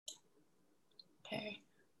Okay.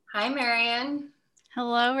 Hi, Marion.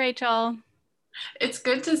 Hello, Rachel. It's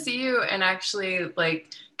good to see you and actually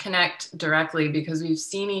connect directly because we've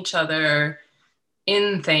seen each other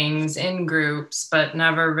in things, in groups, but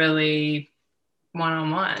never really one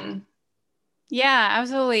on one. Yeah,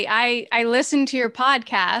 absolutely. I listened to your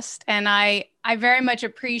podcast and I very much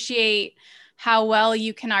appreciate how well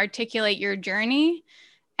you can articulate your journey.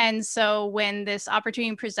 And so when this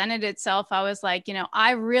opportunity presented itself, I was like,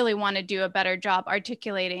 I really want to do a better job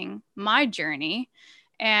articulating my journey.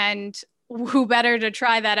 And who better to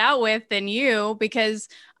try that out with than you? Because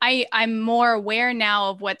I'm more aware now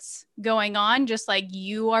of what's going on, just like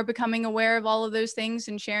you are becoming aware of all of those things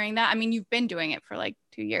and sharing that. I mean, you've been doing it for like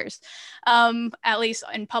 2 years, at least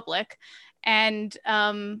in public. And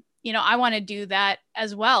I want to do that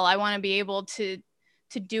as well. I want to be able to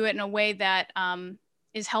do it in a way that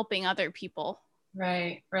is helping other people.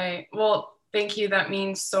 Right, right. Well, thank you. That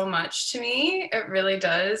means so much to me. It really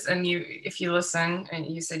does. And if you listen, and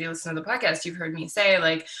you said you listen to the podcast, you've heard me say,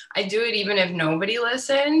 I do it even if nobody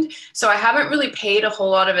listened. So I haven't really paid a whole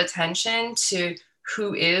lot of attention to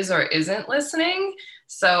who is or isn't listening.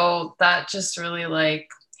 So that just really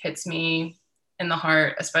hits me in the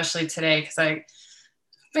heart, especially today, because I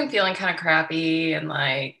been feeling kind of crappy and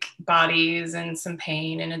bodies and some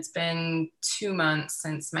pain. And it's been 2 months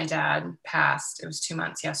since my dad passed. It was 2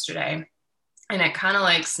 months yesterday. And it kind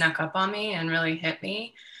of snuck up on me and really hit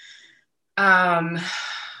me. Um,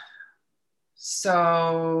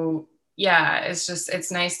 so yeah,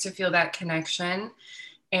 it's nice to feel that connection.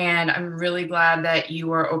 And I'm really glad that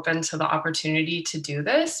you are open to the opportunity to do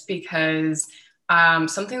this because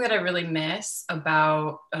something that I really miss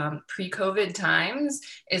about pre-COVID times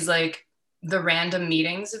is the random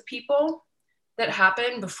meetings of people that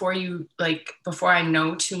happen before I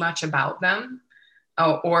know too much about them.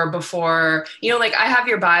 Oh, or before, I have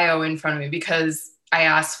your bio in front of me because I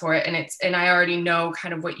asked for it and I already know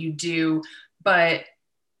kind of what you do, but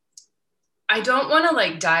I don't want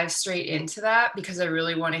to dive straight into that because I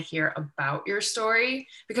really want to hear about your story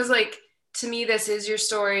because to me this is your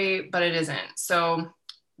story, but it isn't. So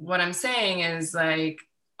what I'm saying is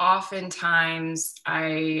oftentimes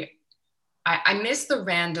I miss the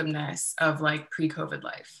randomness of pre-COVID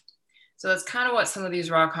life. So that's kind of what some of these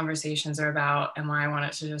raw conversations are about and why I want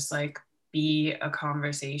it to just be a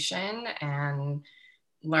conversation and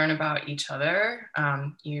learn about each other.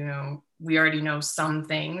 We already know some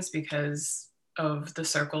things because of the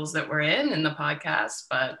circles that we're in the podcast,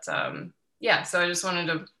 but yeah, so I just wanted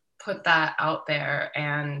to put that out there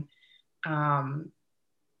and um,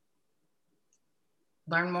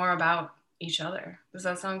 learn more about each other. Does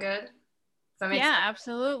that sound good? Does that make Yeah, sense?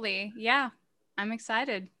 absolutely. Yeah, I'm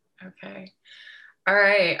excited. Okay. All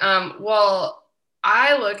right. Well,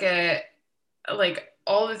 I look at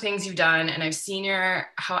all the things you've done and I've seen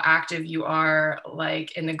how active you are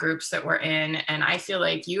in the groups that we're in, and I feel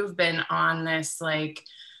like you've been on this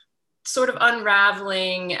sort of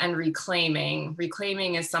unraveling and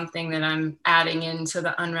reclaiming is something that I'm adding into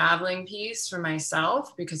the unraveling piece for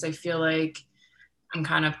myself because I feel like I'm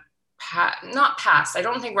kind of not past. I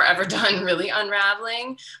don't think we're ever done really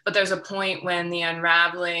unraveling, but there's a point when the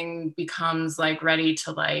unraveling becomes ready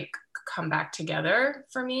to come back together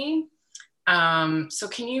for me. So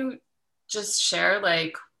can you just share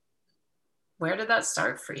where did that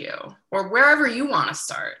start for you, or wherever you want to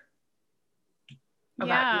start about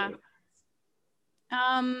Yeah. you?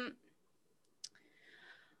 Um,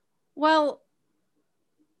 well,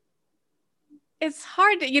 it's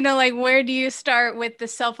hard to, like, where do you start with the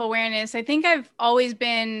self-awareness? I think I've always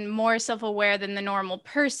been more self-aware than the normal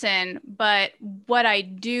person, but what I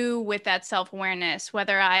do with that self-awareness,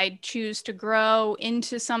 whether I choose to grow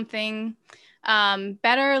into something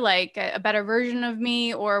better, like a better version of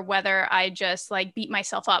me, or whether I just beat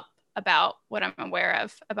myself up about what I'm aware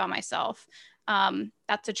of about myself.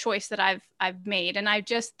 That's a choice that I've made. And I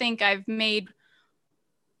just think I've made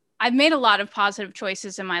a lot of positive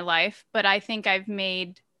choices in my life, but I think I've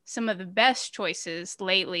made some of the best choices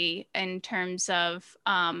lately in terms of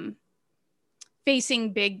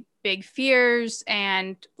facing big fears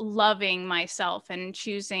and loving myself and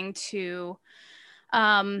choosing to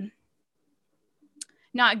um,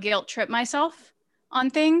 not guilt trip myself on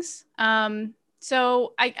things.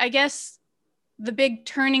 So I guess the big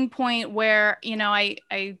turning point where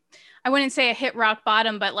I wouldn't say I hit rock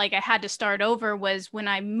bottom, but I had to start over was when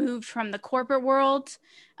I moved from the corporate world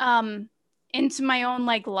um, into my own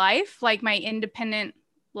life, like my independent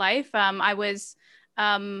life. I was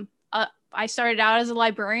um, I started out as a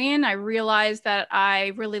librarian. I realized that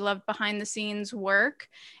I really loved behind the scenes work.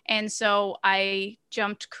 And so I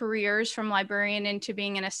jumped careers from librarian into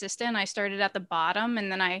being an assistant. I started at the bottom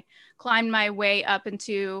and then I climbed my way up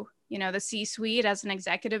into, the C-suite as an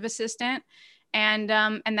executive assistant. And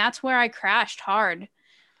that's where I crashed hard.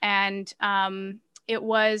 And it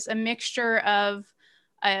was a mixture of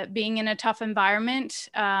being in a tough environment,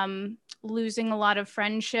 losing a lot of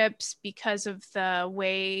friendships because of the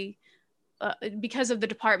way, because of the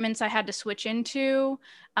departments I had to switch into.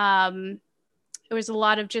 It was a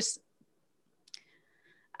lot of just,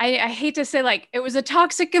 I hate to say, like, it was a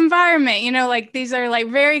toxic environment, like these are like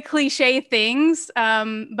very cliche things,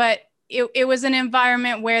 but it was an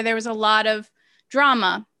environment where there was a lot of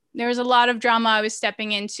drama. There was a lot of drama I was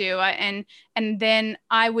stepping into, and then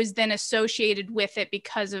I was then associated with it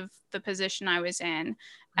because of the position I was in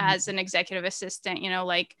as an executive assistant.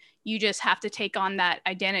 Like you just have to take on that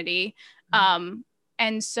identity,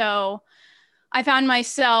 and so I found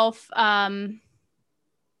myself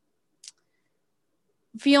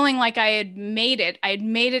feeling like I had made it. I had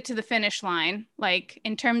made it to the finish line. Like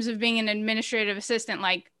in terms of being an administrative assistant,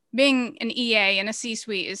 like being an EA in a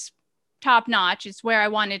C-suite is top notch. It's where I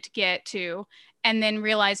wanted to get to. And then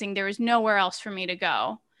realizing there was nowhere else for me to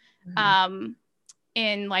go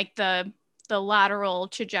in like the lateral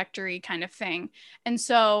trajectory kind of thing. And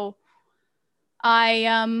so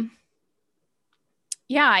I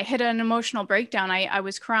hit an emotional breakdown. I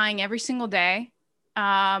was crying every single day.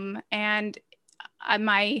 And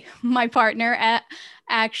my partner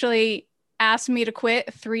actually asked me to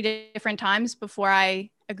quit 3 different times before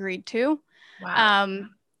I agreed to. Wow.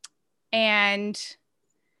 And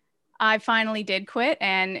I finally did quit,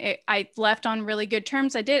 and I left on really good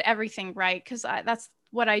terms. I did everything right because that's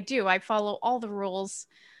what I do. I follow all the rules.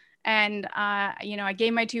 And, I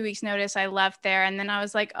gave my 2 weeks notice. I left there, and then I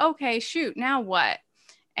was like, okay, shoot, now what?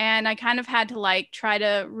 And I kind of had to like try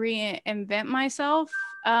to reinvent myself.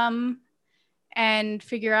 And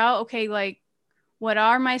figure out, okay, like what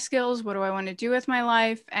are my skills? What do I want to do with my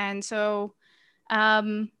life? And so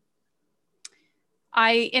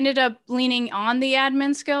I ended up leaning on the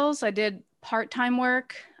admin skills. I did part-time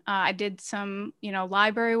work. I did some,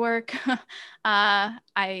 library work.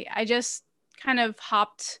 I just kind of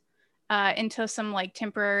hopped into some like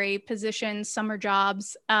temporary positions, summer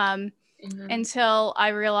jobs, until I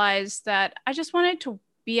realized that I just wanted to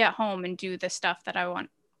be at home and do the stuff that I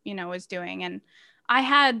was doing. And I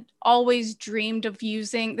had always dreamed of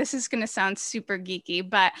using, this is going to sound super geeky,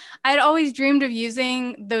 but I'd always dreamed of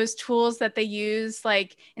using those tools that they use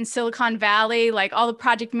like in Silicon Valley, like all the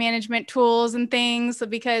project management tools and things,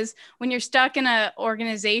 because when you're stuck in an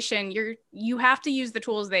organization, you have to use the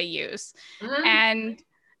tools they use. And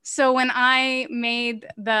so when I made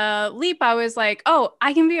the leap, I was like, oh,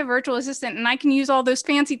 I can be a virtual assistant and I can use all those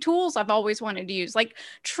fancy tools I've always wanted to use, like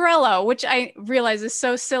Trello, which I realize is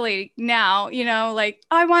so silly now, like,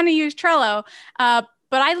 oh, I want to use Trello. But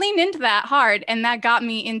I leaned into that hard, and that got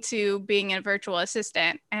me into being a virtual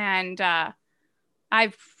assistant. And I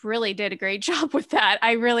really did a great job with that.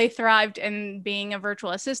 I really thrived in being a virtual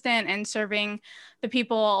assistant and serving the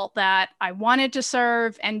people that I wanted to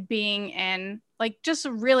serve, and being in like just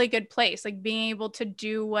a really good place, like being able to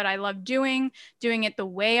do what I love doing it the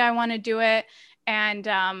way I want to do it.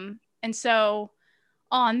 And so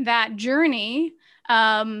on that journey,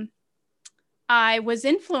 I was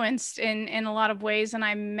influenced in a lot of ways, and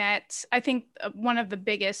I met, I think one of the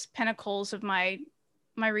biggest pinnacles of my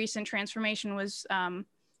recent transformation was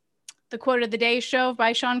the Quote of the Day show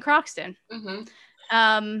by Sean Croxton.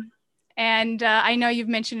 And I know you've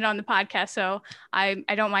mentioned it on the podcast, so I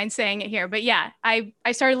don't mind saying it here. But yeah, I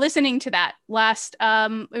started listening to that last.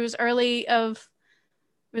 It was early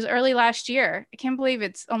last year. I can't believe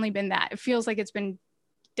it's only been that. It feels like it's been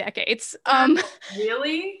decades.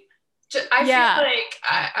 Really? I feel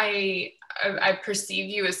like I perceive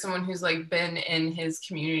you as someone who's like been in his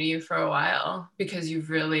community for a while, because you've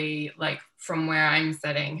really, like, from where I'm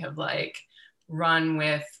sitting, have like run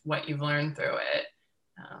with what you've learned through it.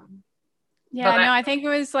 I think it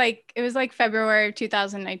was like February of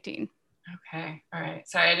 2019. Okay. All right.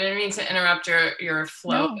 Sorry, I didn't mean to interrupt your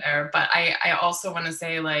flow there, but I also want to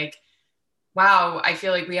say, like, wow, I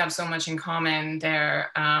feel like we have so much in common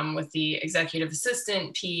there, with the executive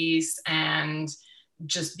assistant piece and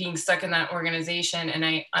just being stuck in that organization. And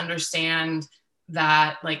I understand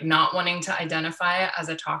that, like, not wanting to identify it as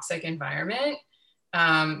a toxic environment,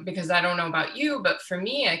 because I don't know about you, but for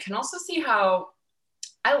me, I can also see how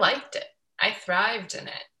I liked it. I thrived in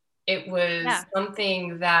it. It was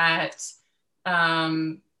something that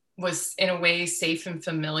was in a way safe and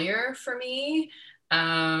familiar for me.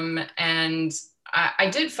 And I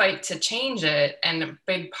did fight to change it. And a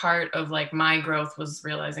big part of like my growth was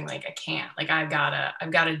realizing like, I can't, like, I've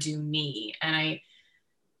gotta do me. And I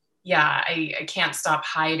can't stop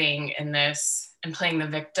hiding in this and playing the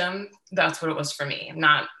victim. That's what it was for me. I'm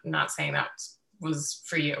not saying that was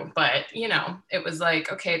for you, but you know, it was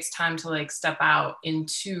like, okay, it's time to like step out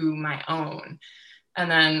into my own. And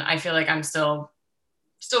then I feel like I'm still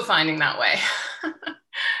finding that way.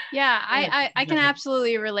 Yeah, I can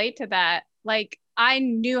absolutely relate to that. Like I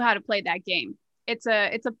knew how to play that game. It's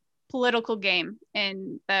a political game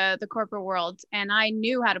in the corporate world, and I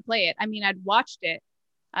knew how to play it. I mean, I'd watched it.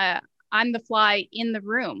 Uh, I'm the fly in the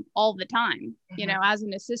room all the time. You know, as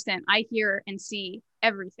an assistant, I hear and see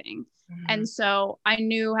everything. And so I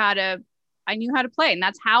knew how to play, and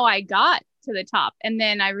that's how I got to the top. And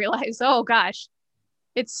then I realized, oh gosh,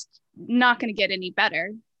 it's not going to get any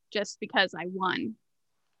better just because I won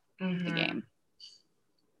the game.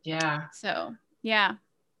 Yeah. So, yeah.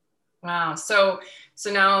 Wow. So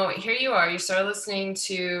now here you are. You started listening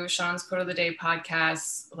to Sean's Quote of the Day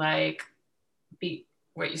podcast, like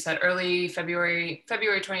what you said, early February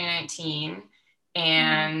 2019,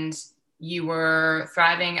 and you were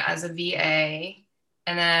thriving as a VA,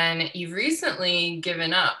 and then you've recently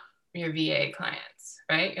given up your VA clients,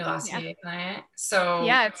 right? Your last VA client. So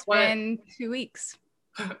yeah, it's been 2 weeks.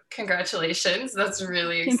 Congratulations. That's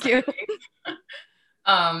really exciting. Thank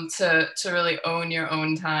you. To really own your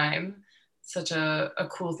own time. Such a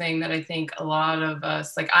cool thing that I think a lot of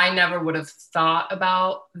us, like I never would have thought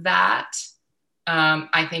about that.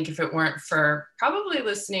 I think if it weren't for probably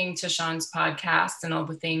listening to Sean's podcast and all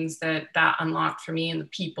the things that unlocked for me and the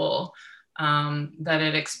people that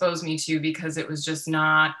it exposed me to, because it was just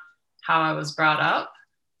not how I was brought up.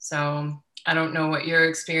 So I don't know what your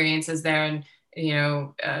experience is there. And, you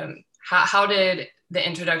know, how did the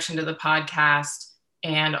introduction to the podcast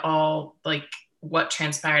and all like what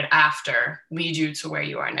transpired after lead you to where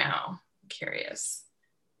you are now? I'm curious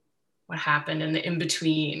what happened in the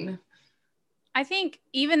in-between. I think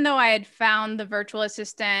even though I had found the virtual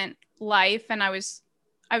assistant life and I was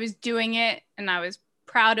doing it and I was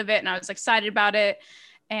proud of it and I was excited about it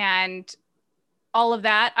and all of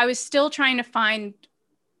that, I was still trying to find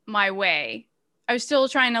my way. I was still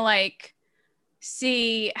trying to like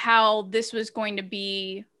see how this was going to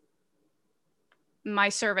be my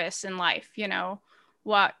service in life, you know,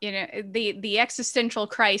 what, you know, the existential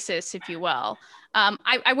crisis, if you will.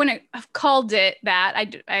 I wouldn't have called it that.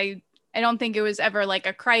 I don't think it was ever like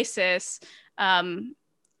a crisis.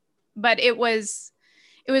 But it was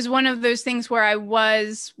one of those things where I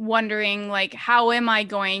was wondering, like, how am I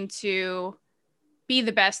going to be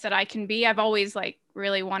the best that I can be? I've always like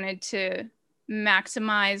really wanted to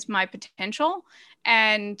maximize my potential,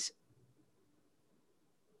 and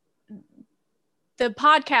the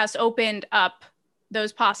podcast opened up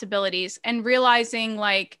those possibilities, and realizing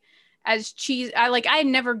like I had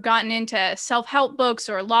never gotten into self-help books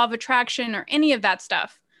or law of attraction or any of that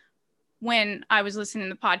stuff when I was listening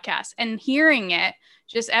to the podcast, and hearing it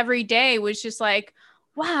just every day was just like,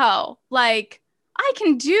 wow, like I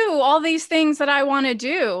can do all these things that I want to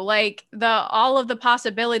do. Like all of the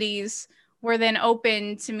possibilities were then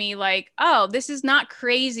open to me, like, oh, this is not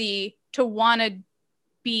crazy to want to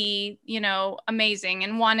be, you know, amazing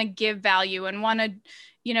and want to give value and want to,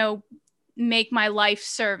 you know, make my life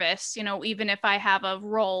service, you know, even if I have a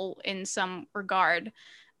role in some regard.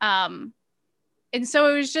 And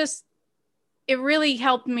so it was just, it really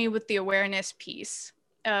helped me with the awareness piece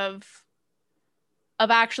of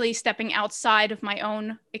actually stepping outside of my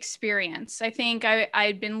own experience. I think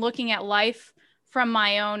I'd been looking at life from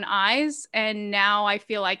my own eyes, and now I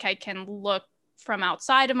feel like I can look from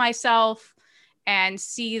outside of myself and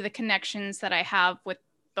see the connections that I have with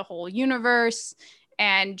the whole universe.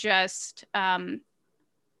 And just, I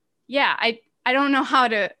don't know how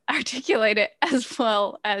to articulate it as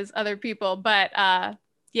well as other people, but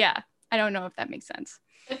yeah, I don't know if that makes sense.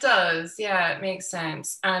 It does. Yeah, it makes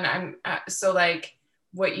sense. And I'm so like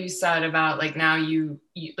what you said about like now you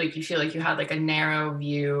like you feel like you had like a narrow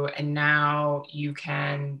view, and now you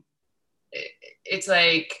can, it's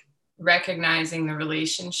like recognizing the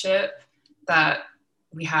relationship that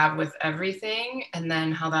we have with everything, and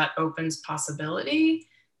then how that opens possibility,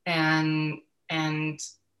 and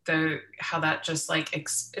the how that just like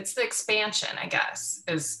it's the expansion, I guess,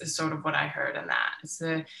 is sort of what I heard in that. It's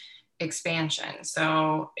the expansion.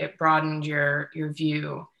 So it broadened your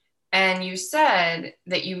view. And you said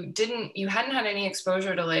that you hadn't had any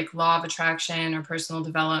exposure to like law of attraction or personal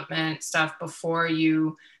development stuff before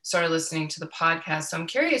you started listening to the podcast. So I'm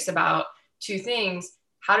curious about two things.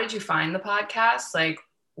 How did you find the podcast? Like,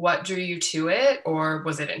 what drew you to it, or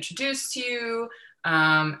was it introduced to you?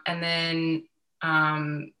 And then,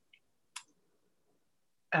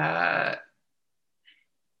 uh,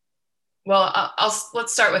 well,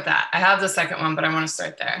 let's start with that. I have the second one, but I want to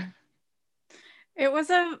start there. It was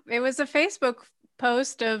a Facebook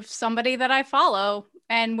post of somebody that I follow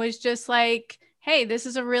and was just like, hey, this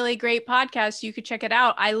is a really great podcast. You could check it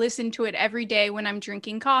out. I listen to it every day when I'm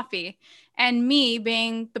drinking coffee. And me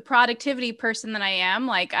being the productivity person that I am,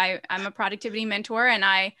 like I'm a productivity mentor and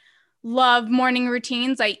I love morning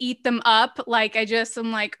routines. I eat them up. Like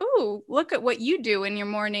I'm like, ooh, look at what you do in your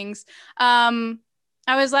mornings. I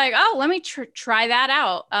was like, oh, let me try that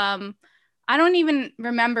out. I don't even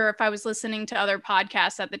remember if I was listening to other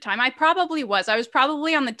podcasts at the time. I probably was. I was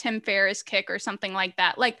probably on the Tim Ferriss kick or something like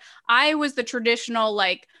that. Like I was the traditional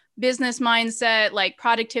like business mindset, like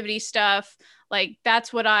productivity stuff. Like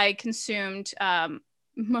that's what I consumed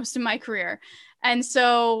most of my career. And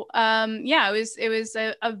so yeah, it was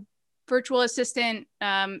a virtual assistant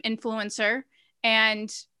influencer,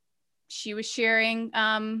 and she was sharing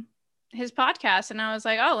his podcast, and I was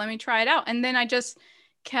like, oh, let me try it out. And then I just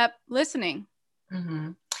kept listening.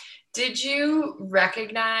 Mm-hmm. Did you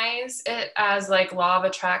recognize it as like law of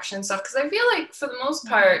attraction stuff? Because I feel like for the most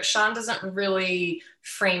part, Sean doesn't really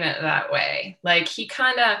frame it that way. Like he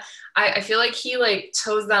kind of, I feel like he like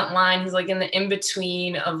toes that line. He's like in the in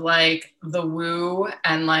between of like the woo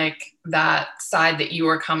and like that side that you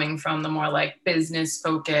are coming from, the more like business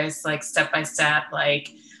focused, like step by step,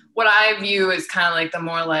 like what I view is kind of like the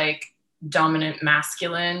more like dominant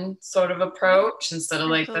masculine sort of approach instead of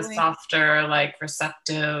like the softer, like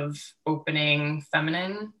receptive, opening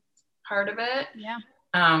feminine part of it. Yeah.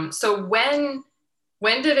 So when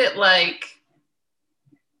did it like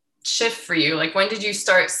shift for you? Like when did you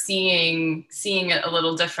start seeing it a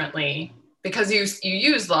little differently? Because you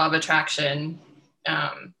use law of attraction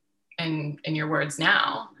in your words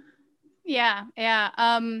now. Yeah.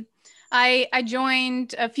 I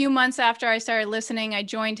joined a few months after I started listening. I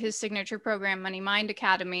joined his signature program, Money Mind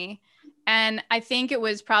Academy. And I think it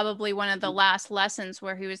was probably one of the last lessons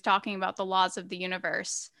where he was talking about the laws of the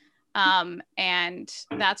universe. And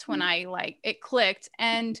that's when I like it clicked.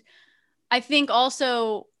 And I think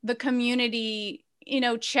also the community,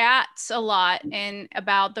 chats a lot and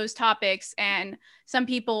about those topics. And some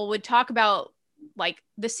people would talk about like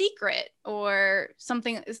The Secret or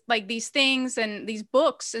something like these things and these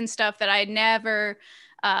books and stuff that I never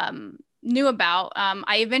knew about.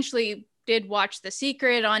 I eventually did watch The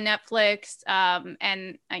Secret on Netflix,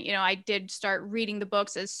 and I did start reading the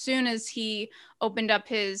books as soon as he opened up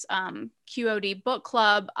his QOD book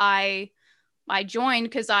club. I joined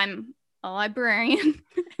because I'm a librarian.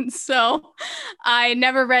 And so I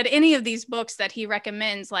never read any of these books that he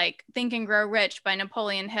recommends, like Think and Grow Rich by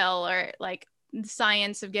Napoleon Hill, or like The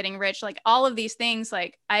Science of Getting Rich, like all of these things,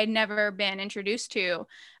 like I'd never been introduced to.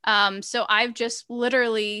 So I've just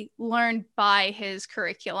literally learned by his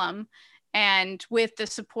curriculum and with the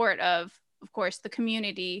support of course, the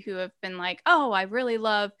community who have been like, oh, I really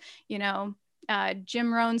love,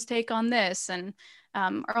 Jim Rohn's take on this and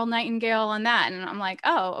Earl Nightingale on that. And I'm like,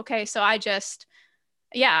 oh, okay. So I just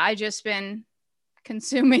been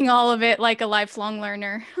consuming all of it like a lifelong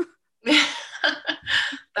learner.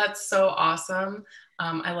 That's so awesome.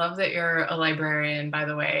 I love that you're a librarian, by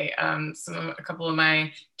the way. A couple of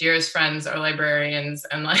my dearest friends are librarians,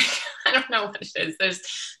 and like, I don't know what it is.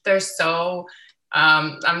 There's so,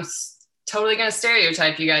 I'm totally going to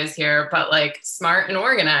stereotype you guys here, but like smart and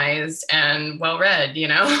organized and well-read,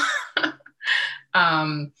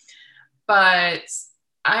 but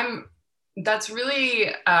that's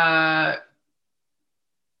really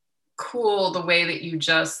cool the way that you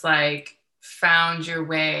just like found your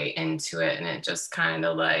way into it and it just kind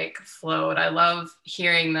of like flowed. I love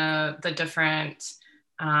hearing the different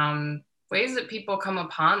ways that people come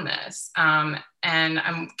upon this. And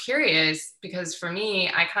I'm curious because for me,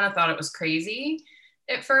 I kind of thought it was crazy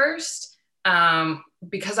at first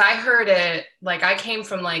because I heard it, like I came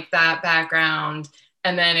from like that background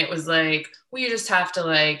and then it was like, well, you just have to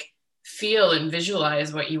like feel and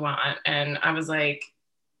visualize what you want. And I was like,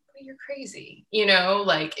 you're crazy,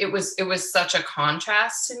 like it was such a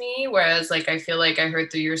contrast to me, whereas like I feel like I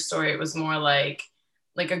heard through your story it was more like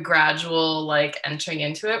a gradual like entering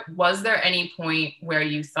into it. Was there any point where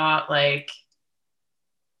you thought like,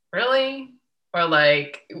 really, or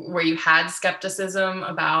like where you had skepticism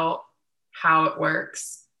about how it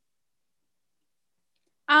works?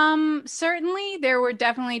 Certainly there were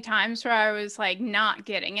definitely times where I was like not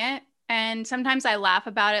getting it, and sometimes I laugh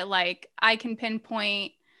about it. Like I can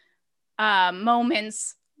pinpoint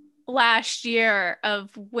moments last year of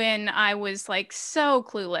when I was like so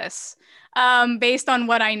clueless, based on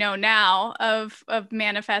what I know now of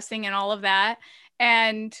manifesting and all of that.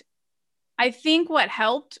 And I think what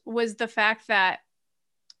helped was the fact that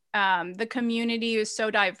the community is so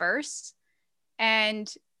diverse,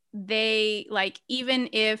 and they like, even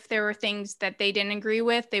if there were things that they didn't agree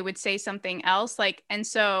with, they would say something else, like, and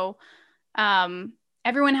so um,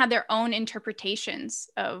 everyone had their own interpretations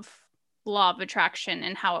of law of attraction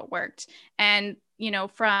and how it worked. And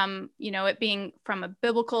from it being from a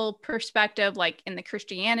biblical perspective, like in the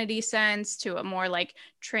Christianity sense, to a more like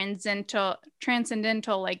transcendental,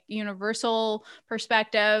 like universal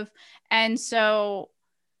perspective. And so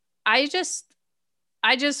I just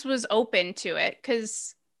I just was open to it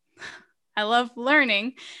because I love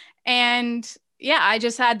learning. And yeah, I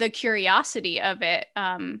just had the curiosity of it.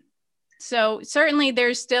 So certainly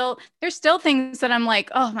there's still things that I'm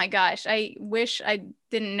like, oh my gosh, I wish I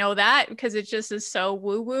didn't know that, because it just is so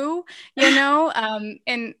woo woo,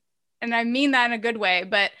 and I mean that in a good way,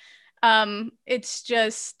 but it's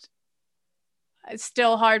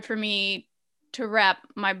still hard for me to wrap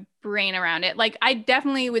my brain around it. Like, I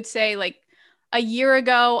definitely would say, like, a year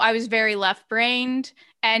ago I was very left brained,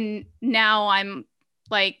 and now I'm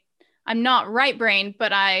like, I'm not right brained,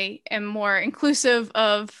 but I am more inclusive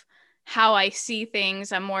of how I see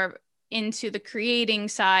things. I'm more into the creating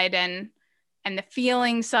side and the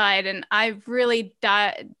feeling side, and I've really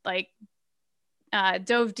dove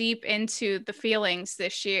deep into the feelings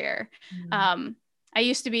this year. Mm. I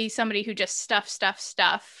used to be somebody who just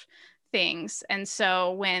stuff things. And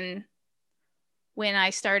so when I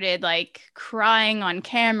started like crying on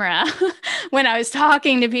camera when I was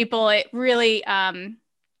talking to people, it really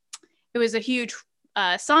it was a huge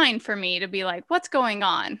sign for me to be like, what's going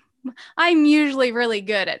on? I'm usually really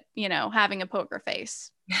good at, having a poker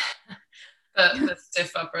face. The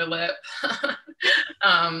stiff upper lip.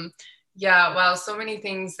 um, yeah, wow, so many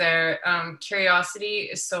things there. Curiosity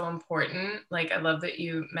is so important. Like, I love that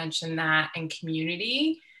you mentioned that, and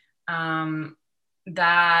community.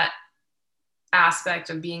 That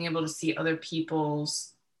aspect of being able to see other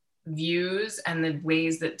people's views and the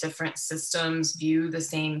ways that different systems view the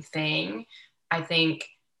same thing, I think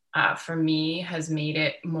for me has made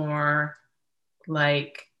it more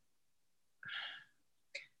like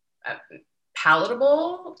uh,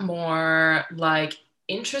 palatable, more like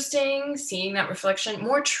interesting, seeing that reflection,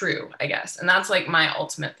 more true, I guess. And that's like my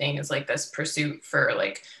ultimate thing, is like this pursuit for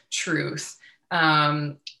like truth.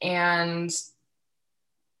 And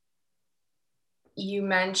you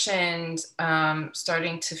mentioned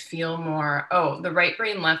starting to feel more, oh, the right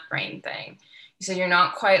brain, left brain thing. You said you're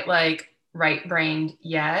not quite like right brained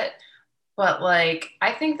yet, but like,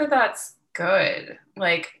 I think that that's good.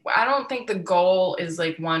 Like, I don't think the goal is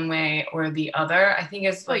like one way or the other. I think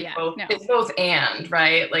it's like Yeah, both, no. it's both and,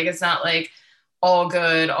 right? Like, it's not like all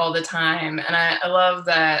good all the time. And I love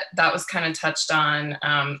that that was kind of touched on.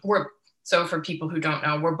 So for people who don't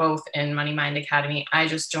know, we're both in Money Mind Academy. I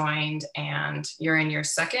just joined, and you're in your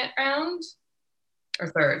second round or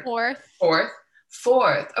third? Fourth.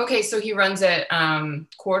 Fourth. Okay, so he runs it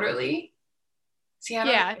quarterly. See, I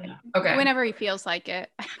Yeah. don't. Okay. Whenever he feels like it.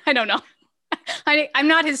 I don't know. I'm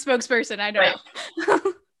not his spokesperson. I don't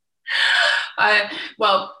know.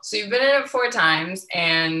 Well, so you've been in it 4 times,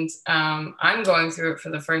 and I'm going through it for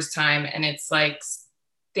the first time, and it's like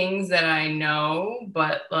things that I know,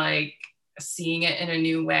 but like seeing it in a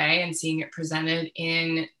new way and seeing it presented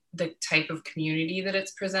in the type of community that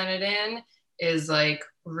it's presented in is like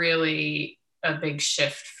really a big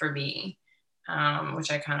shift for me.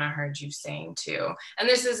 Which I kind of heard you saying too. And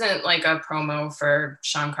this isn't like a promo for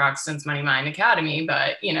Sean Croxton's Money Mind Academy,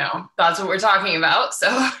 but that's what we're talking about. So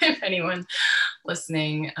if anyone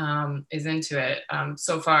listening is into it,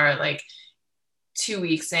 so far, like 2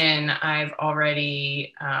 weeks in, I've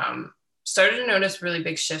already started to notice really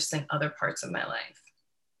big shifts in other parts of my life.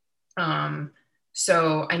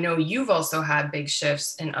 So I know you've also had big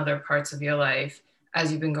shifts in other parts of your life as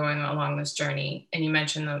you've been going along this journey. And you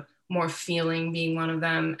mentioned the more feeling being one of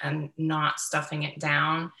them and not stuffing it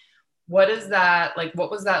down. What is that like? What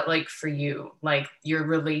was that like for you? Like your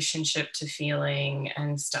relationship to feeling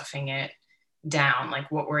and stuffing it down? Like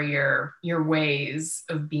what were your ways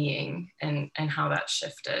of being and how that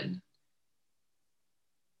shifted?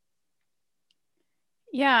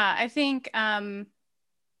 Yeah, I think I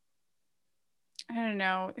don't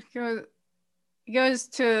know. It goes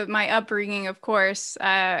to my upbringing, of course.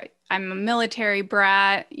 I'm a military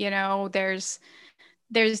brat, there's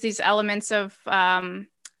these elements of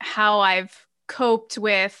how I've coped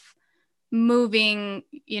with moving,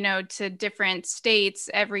 to different states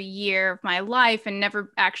every year of my life and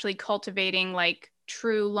never actually cultivating like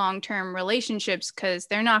true long-term relationships, because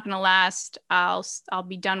they're not going to last. I'll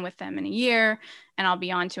be done with them in a year and I'll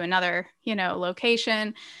be on to another,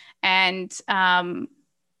 location. And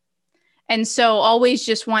so always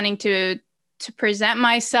just wanting to present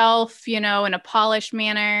myself, in a polished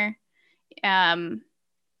manner.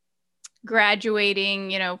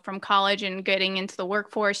 Graduating, from college and getting into the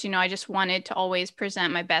workforce, I just wanted to always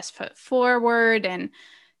present my best foot forward and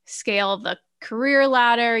scale the career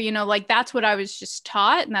ladder, like that's what I was just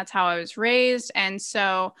taught and that's how I was raised. And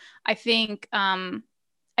so I think I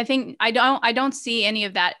don't see any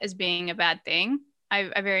of that as being a bad thing.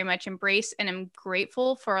 I very much embrace and am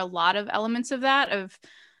grateful for a lot of elements of that, of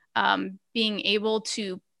being able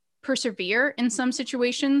to persevere in some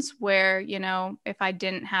situations where, if I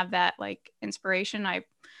didn't have that like inspiration, I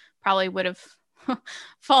probably would have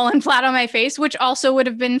fallen flat on my face, which also would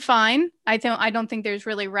have been fine. I don't think there's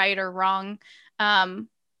really right or wrong. But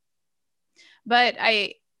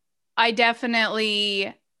I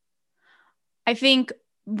definitely, I think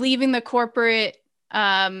leaving the corporate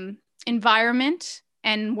environment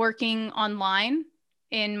and working online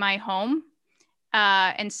in my home,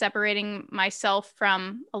 and separating myself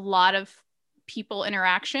from a lot of people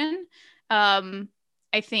interaction, I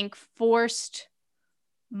think forced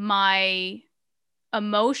my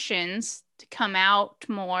emotions to come out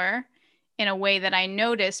more in a way that I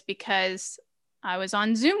noticed, because I was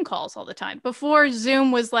on Zoom calls all the time. Before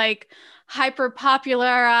Zoom was like hyper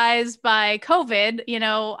popularized by COVID,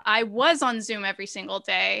 I was on Zoom every single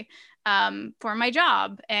day for my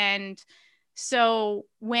job. And so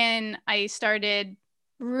when I started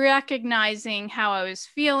recognizing how I was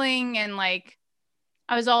feeling, and like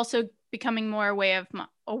I was also becoming more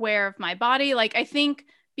aware of my body, like I think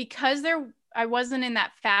because I wasn't in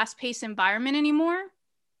that fast-paced environment anymore,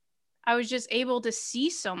 I was just able to see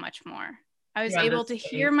so much more. I was able to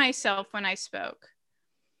hear myself when I spoke.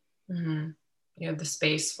 Mm-hmm. You had the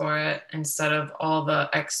space for it instead of all the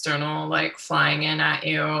external like flying in at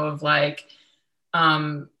you of like,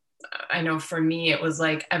 I know for me, it was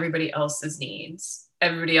like everybody else's needs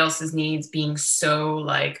being so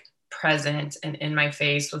like present and in my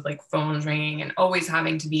face with like phones ringing and always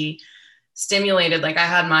having to be stimulated. Like I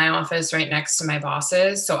had my office right next to my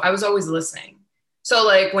boss's, so I was always listening. So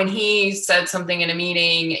like when he said something in a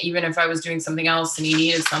meeting, even if I was doing something else and he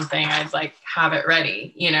needed something, I'd like have it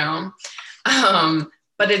ready,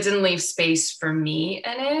 but it didn't leave space for me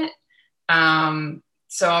in it.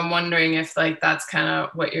 So I'm wondering if like that's kind of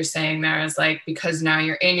what you're saying there, is like, because now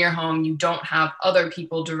you're in your home, you don't have other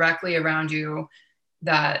people directly around you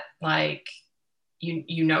that like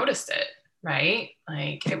you noticed it, right?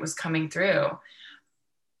 Like it was coming through.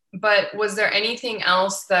 But was there anything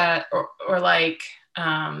else that, or like,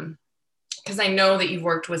 because I know that you've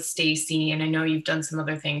worked with Stacy and I know you've done some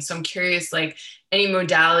other things. So I'm curious, like any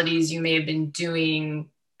modalities you may have been doing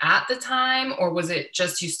at the time, or was it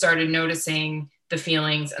just you started noticing the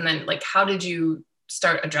feelings and then like, how did you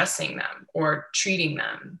start addressing them or treating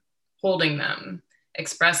them, holding them,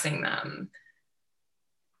 expressing them?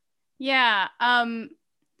 Yeah.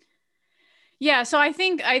 Yeah. So I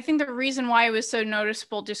think the reason why it was so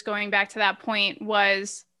noticeable, just going back to that point,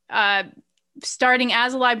 was starting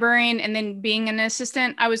as a librarian and then being an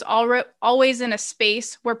assistant. I was always in a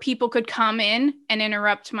space where people could come in and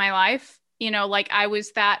interrupt my life. Like I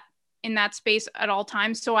was in that space at all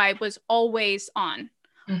times. So I was always on,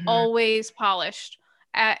 always polished.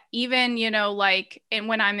 Even, like, and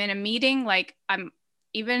when I'm in a meeting, like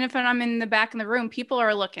even if I'm in the back of the room, people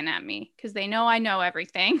are looking at me because they know I know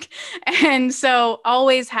everything. And so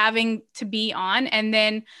always having to be on, and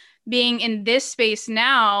then being in this space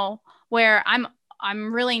now where I'm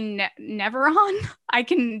really never on. I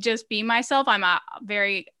can just be myself. I'm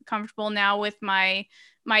very comfortable now with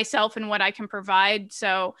myself and what I can provide.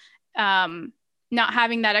 So not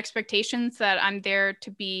having that expectations that I'm there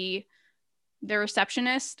to be the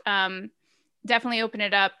receptionist, definitely open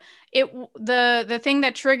it up. The thing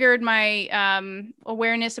that triggered my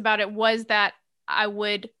awareness about it was that I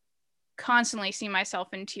would constantly see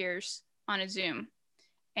myself in tears on a Zoom.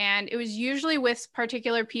 And it was usually with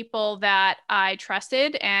particular people that I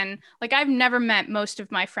trusted. And like, I've never met most of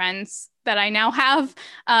my friends that I now have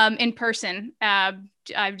in person.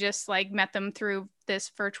 I've just like met them through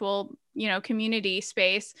this virtual, community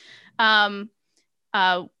space. One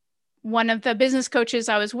of the business coaches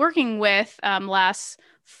I was working with last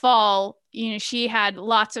fall, she had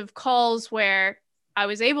lots of calls where I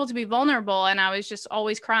was able to be vulnerable and I was just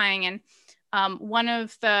always crying. And one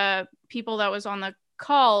of the people that was on the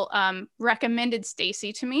call recommended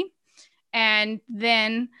Stacy to me. And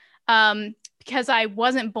then because I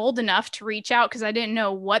wasn't bold enough to reach out because I didn't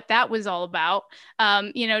know what that was all about.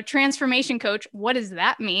 Transformation coach, what does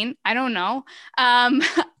that mean? I don't know.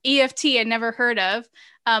 EFT, I'd never heard of.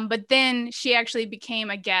 But then she actually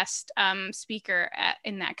became a guest speaker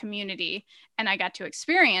in that community, and I got to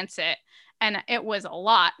experience it. And it was a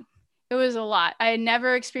lot. It was a lot. I had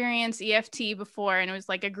never experienced EFT before, and it was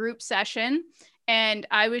like a group session, and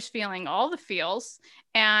I was feeling all the feels,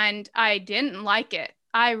 and I didn't like it.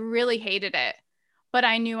 I really hated it, but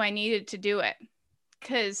I knew I needed to do it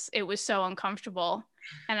because it was so uncomfortable.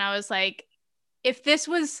 And I was like, if this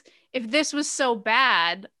was so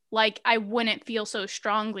bad, like I wouldn't feel so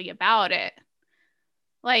strongly about it.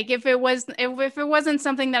 Like if it wasn't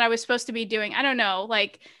something that I was supposed to be doing, I don't know,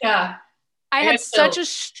 like Yeah. I had such a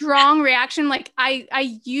strong reaction. Like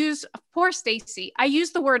I use poor Stacy. I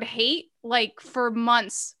used the word hate like for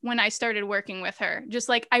months when I started working with her. Just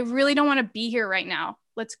like, I really don't want to be here right now.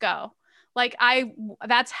 Let's go. Like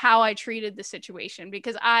that's how I treated the situation,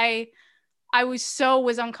 because I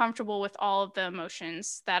was uncomfortable with all of the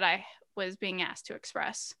emotions that I was being asked to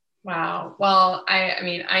express. Wow. Well, I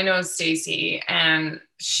mean, I know Stacy, and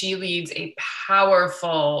she leads a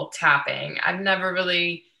powerful tapping. I've never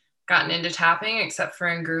really gotten into tapping except for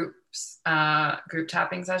in group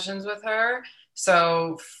tapping sessions with her.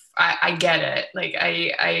 So I get it. Like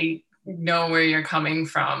I know where you're coming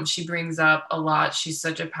from. She brings up a lot. She's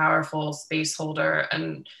such a powerful space holder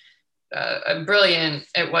and brilliant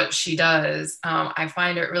at what she does. I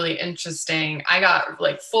find it really interesting. I got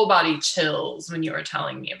like full body chills when you were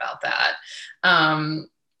telling me about that.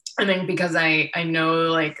 I think because I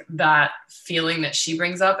know like that feeling that she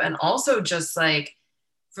brings up, and also just like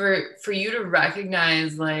for you to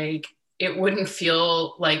recognize like it wouldn't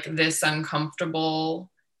feel like this uncomfortable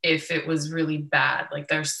if it was really bad. Like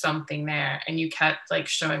there's something there, and you kept like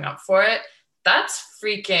showing up for it. That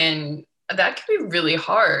could be really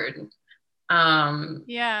hard.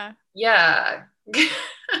 Yeah. Yeah. It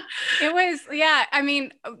was, yeah. I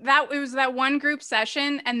mean, it was that one group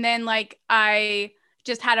session, and then like I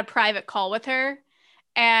just had a private call with her,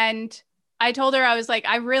 and I told her, I was like,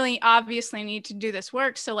 I really obviously need to do this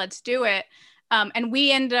work, so let's do it. And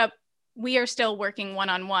we are still working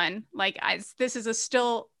one-on-one. Like this is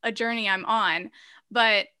still a journey I'm on,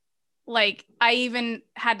 but like I even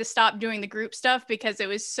had to stop doing the group stuff because it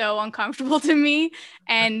was so uncomfortable to me.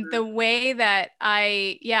 And the way that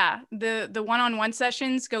the one-on-one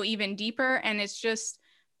sessions go even deeper, and it's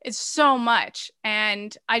so much.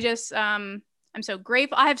 And I'm so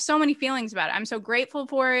grateful. I have so many feelings about it. I'm so grateful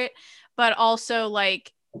for it, but also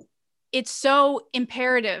like it's so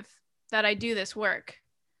imperative that I do this work,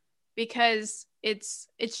 because it's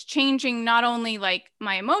changing not only like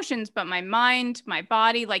my emotions, but my mind, my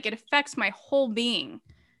body. Like it affects my whole being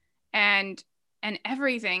and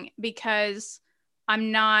everything, because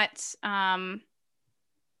I'm not I'm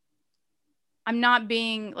not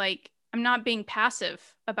being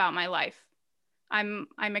passive about my life. I'm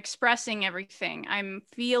expressing everything. I'm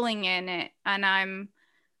feeling in it, and I'm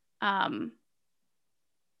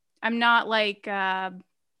not like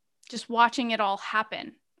just watching it all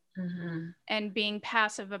happen. Mm-hmm. And being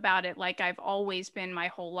passive about it like I've always been my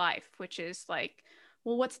whole life, which is like,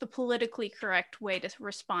 well, what's the politically correct way to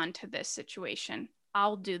respond to this situation?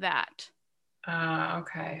 I'll do that.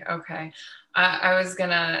 Okay. I was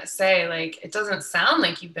gonna say, like, it doesn't sound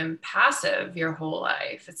like you've been passive your whole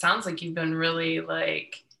life. It sounds like you've been really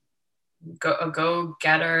like a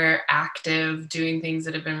go-getter, active, doing things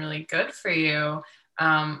that have been really good for you.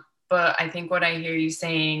 But I think what I hear you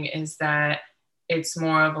saying is that it's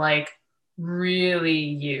more of like really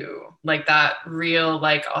you, like that real,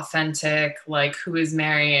 like authentic, like who is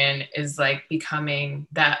Marian is like becoming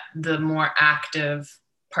that the more active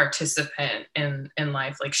participant in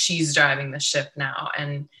life. Like she's driving the ship now,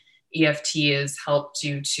 and EFT has helped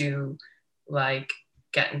you to like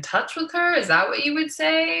get in touch with her. Is that what you would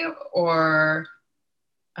say? Or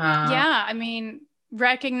yeah, I mean,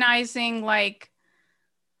 recognizing why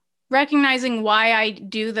I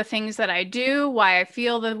do the things that I do, why I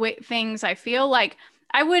feel the things I feel. Like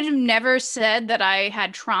I would have never said that I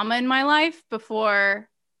had trauma in my life before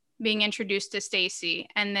being introduced to Stacy,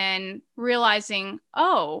 and then realizing,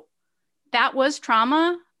 oh, that was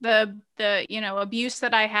trauma. The abuse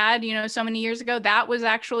that I had, so many years ago, that was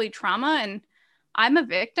actually trauma, and I'm a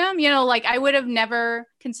victim. Like I would have never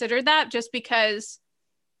considered that, just because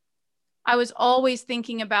I was always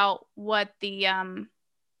thinking about what the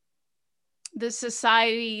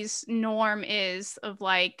society's norm is of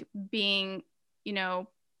like being,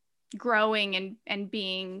 growing and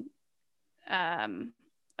being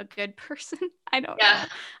a good person. I don't Yeah.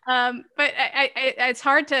 know. But it's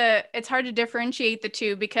hard to differentiate the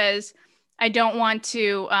two because I don't want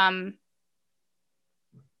to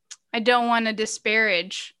I don't want to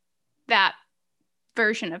disparage that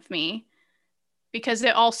version of me because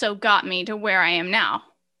it also got me to where I am now.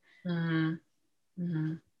 Mm-hmm.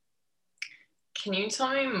 Mm-hmm. Can you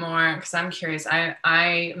tell me more? Because I'm curious.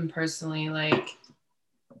 I am personally like,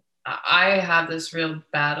 I have this real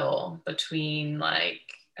battle between like,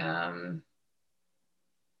 how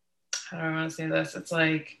do I want to say this? It's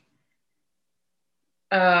like,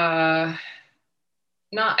 uh,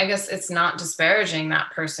 not, I guess it's not disparaging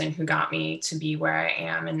that person who got me to be where I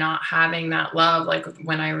am and not having that love. Like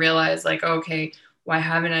when I realized, like, okay, why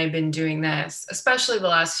haven't I been doing this? Especially the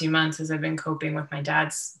last few months as I've been coping with my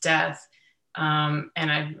dad's death. And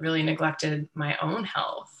I've really neglected my own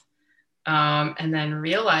health. And then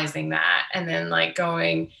realizing that, and then like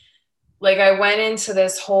going, like, I went into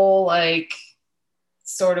this whole like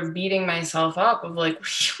sort of beating myself up of like,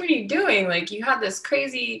 what are you doing? Like, you had this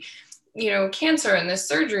crazy, cancer and this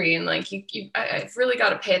surgery, and like, I've really got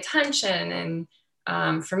to pay attention.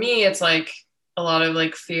 And for me, it's like a lot of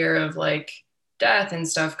like fear of like death and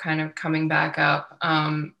stuff kind of coming back up.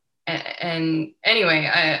 And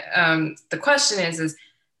anyway, the question is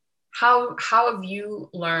how have you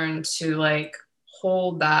learned to like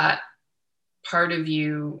hold that part of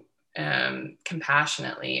you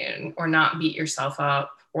compassionately, and or not beat yourself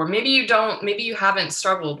up? Or maybe you don't, maybe you haven't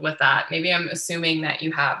struggled with that. Maybe I'm assuming that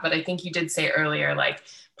you have, but I think you did say earlier, like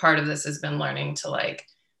part of this has been learning to like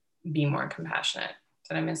be more compassionate.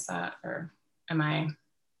 Did I miss that? Or am I?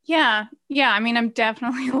 Yeah. Yeah. I mean, I'm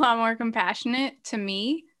definitely a lot more compassionate to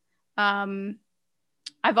me. Um,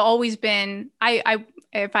 I've always been,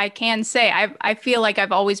 if I can say, I feel like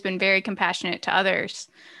I've always been very compassionate to others,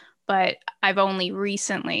 but I've only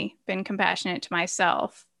recently been compassionate to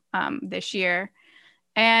myself, this year.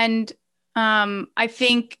 And I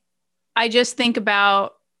think I just think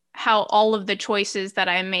about how all of the choices that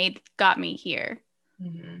I made got me here.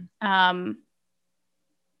 Mm-hmm. Um,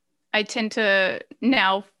 I tend to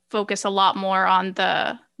now focus a lot more on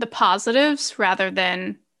the positives rather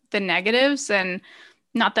than the negatives. And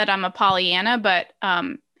not that I'm a Pollyanna, but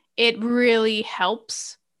it really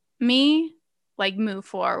helps me like move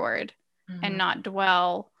forward and Mm-hmm. not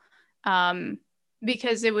dwell. Um,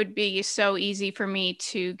 because it would be so easy for me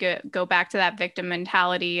to go back to that victim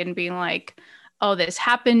mentality and being like, oh, this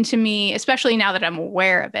happened to me, especially now that I'm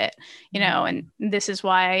aware of it, and this is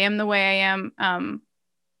why I am the way I am.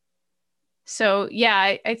 So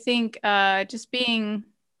yeah, I think just being,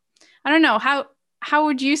 I don't know, how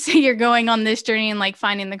would you say you're going on this journey and like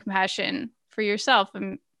finding the compassion for yourself?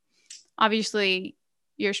 And obviously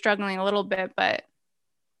you're struggling a little bit, but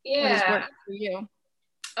what is Yeah. working for you?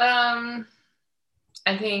 Um,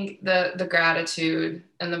 I think the gratitude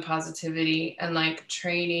and the positivity, and like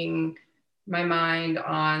training my mind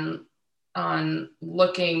on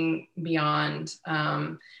looking beyond,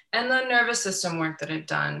 and the nervous system work that I've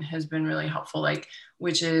done has been really helpful, like,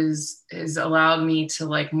 which is allowed me to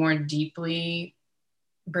like more deeply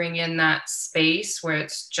bring in that space where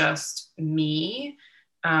it's just me,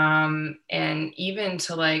 and even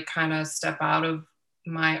to like kind of step out of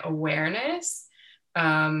my awareness,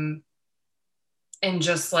 um, and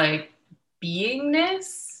just like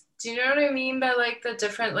beingness. Do you know what I mean by like the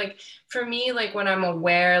different, like, for me, like when I'm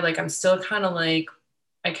aware, like I'm still kind of like,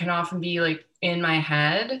 I can often be like in my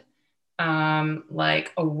head,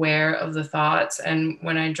 like aware of the thoughts. And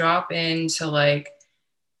when I drop into like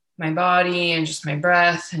my body and just my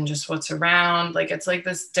breath and just what's around, like it's like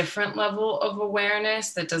this different level of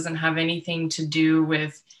awareness that doesn't have anything to do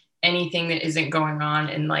with anything that isn't going on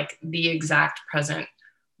in like the exact present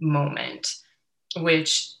moment,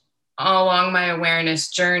 which along my awareness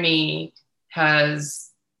journey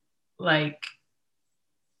has like,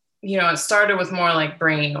 it started with more like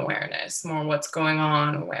brain awareness, more what's going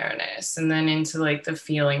on awareness, and then into like the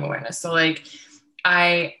feeling awareness. So like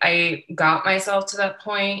I got myself to that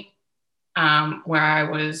point, where I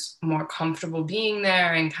was more comfortable being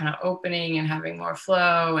there and kind of opening and having more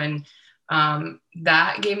flow. And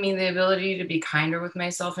that gave me the ability to be kinder with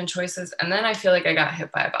myself and choices. And then I feel like I got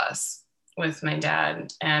hit by a bus with my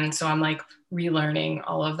dad. And so I'm like relearning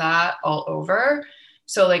all of that all over.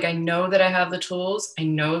 So like I know that I have the tools. I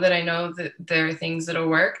know that there are things that'll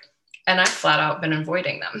work. And I've flat out been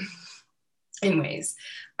avoiding them in ways.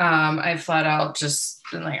 I flat out just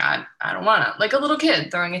been like, I don't want to, like a little kid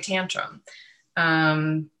throwing a tantrum.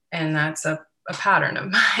 And that's a pattern of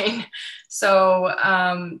mine. So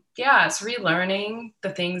yeah, it's relearning the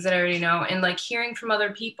things that I already know, and like hearing from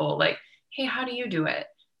other people, like, hey, how do you do it?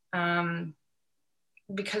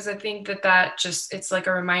 because I think that just, it's like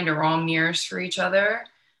a reminder, we're all mirrors for each other.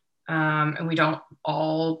 And we don't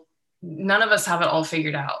all, none of us have it all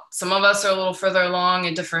figured out. Some of us are a little further along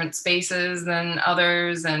in different spaces than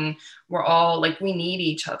others, and we're all like, we need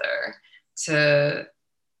each other to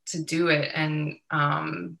do it. And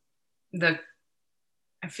the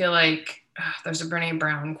I feel like there's a Brene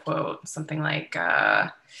Brown quote, something like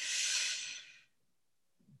I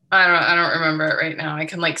don't remember it right now. I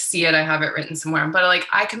can like see it. I have it written somewhere, but like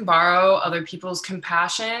I can borrow other people's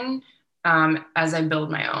compassion as I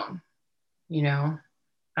build my own, you know?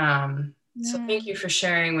 So thank you for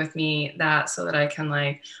sharing with me that, so that I can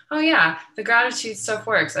like, oh yeah, the gratitude stuff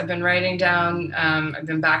works. I've been writing down, I've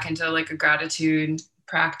been back into like a gratitude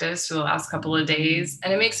practice for the last couple of days,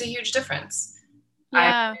 and it makes a huge difference.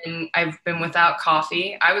 Yeah. I've been without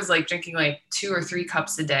coffee. I was like drinking like 2 or 3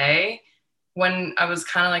 cups a day when I was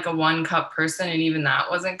kind of like a 1 cup person, and even that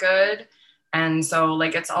wasn't good. And so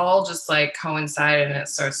like it's all just like coincided, and it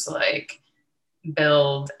starts to like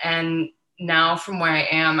build. And now from where I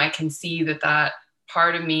am, I can see that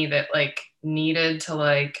part of me that like needed to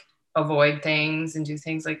like avoid things and do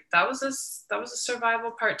things, like that was a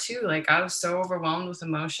survival part too. Like I was so overwhelmed with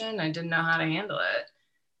emotion, I didn't know how to handle it.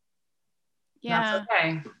 That's Yeah.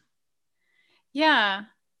 okay. Yeah.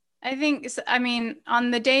 I think, I mean,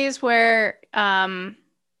 on the days where I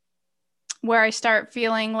start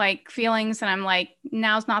feeling like feelings and I'm like,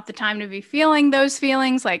 now's not the time to be feeling those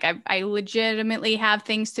feelings. Like I legitimately have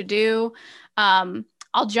things to do.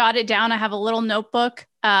 I'll jot it down. I have a little notebook,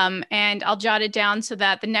 and I'll jot it down so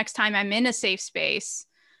that the next time I'm in a safe space,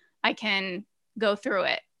 I can go through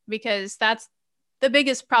it, because that's the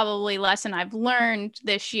biggest probably lesson I've learned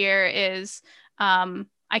this year is I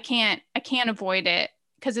can't avoid it,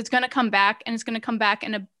 because it's going to come back, and it's going to come back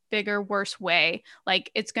in a bigger, worse way.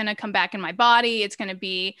 Like it's going to come back in my body. It's going to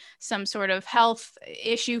be some sort of health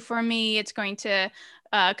issue for me. It's going to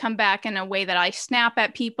come back in a way that I snap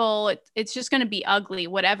at people. It's just going to be ugly,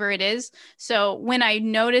 whatever it is. So when I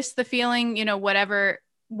notice the feeling, whatever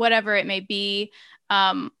it may be,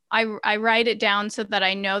 I write it down so that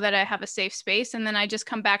I know that I have a safe space, and then I just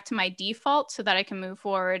come back to my default so that I can move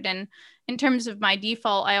forward. And in terms of my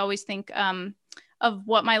default, I always think of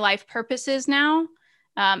what my life purpose is now.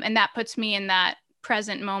 And that puts me in that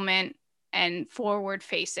present moment and forward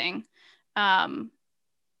facing,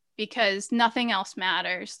 because nothing else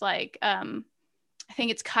matters. Like, I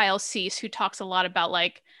think it's Kyle Cease who talks a lot about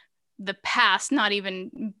like the past not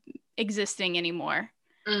even existing anymore,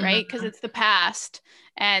 right? Because it's the past.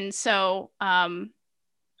 And so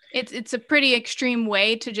it's a pretty extreme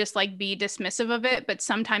way to just like be dismissive of it, but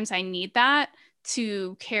sometimes I need that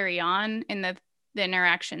to carry on in the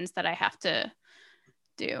interactions that I have to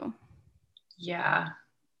do. Yeah.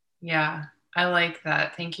 Yeah. I like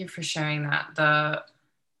that. Thank you for sharing that.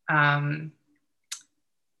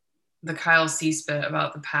 The Kyle Cease bit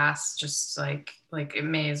about the past, just like it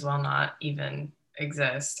may as well not even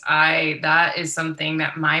exist. That is something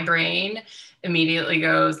that my brain immediately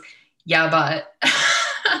goes, yeah, but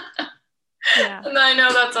Yeah. and I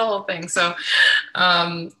know that's a whole thing. So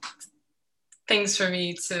things for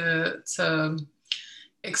me to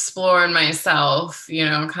explore in myself,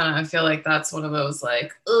 kind of. I feel like that's one of those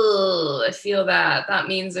like, oh, I feel that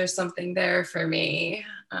means there's something there for me.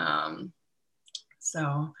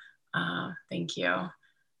 So thank you.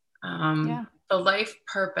 Yeah. The life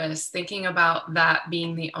purpose, thinking about that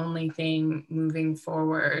being the only thing moving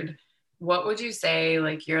forward, what would you say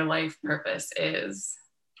like your life purpose is?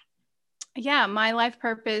 Yeah, my life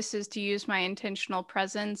purpose is to use my intentional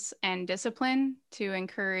presence and discipline to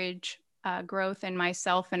encourage growth in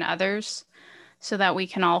myself and others, so that we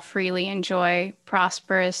can all freely enjoy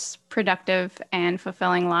prosperous, productive, and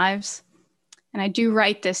fulfilling lives. And I do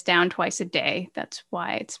write this down twice a day. That's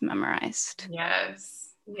why it's memorized.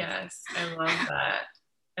 Yes, yes, I love that.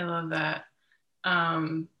 I love that.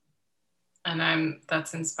 Um, and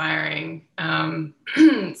that's inspiring.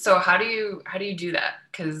 So how do you do that?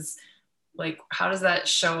 Because like, how does that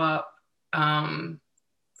show up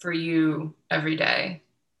for you every day?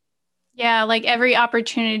 Yeah, like every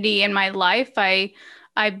opportunity in my life, I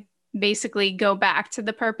basically go back to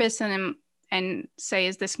the purpose and say,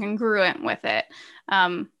 is this congruent with it?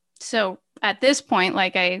 So at this point,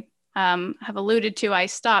 like I have alluded to, I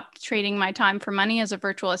stopped trading my time for money as a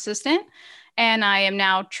virtual assistant, and I am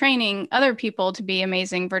now training other people to be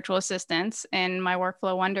amazing virtual assistants in my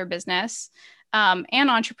Workflow Wonder business. And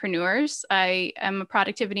entrepreneurs. I am a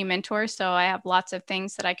productivity mentor, so I have lots of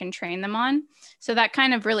things that I can train them on. So that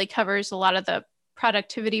kind of really covers a lot of the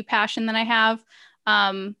productivity passion that I have.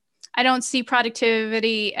 I don't see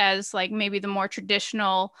productivity as like maybe the more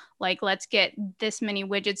traditional, like let's get this many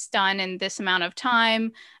widgets done in this amount of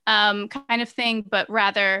time kind of thing, but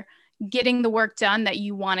rather getting the work done that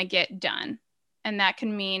you want to get done. And that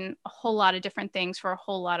can mean a whole lot of different things for a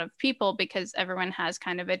whole lot of people because everyone has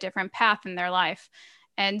kind of a different path in their life.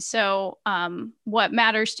 And so what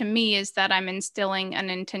matters to me is that I'm instilling an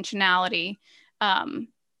intentionality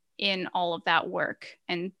in all of that work,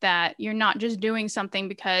 and that you're not just doing something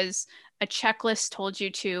because a checklist told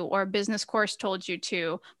you to or a business course told you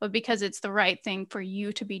to, but because it's the right thing for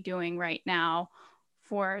you to be doing right now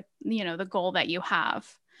for, you know, the goal that you have.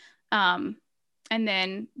 And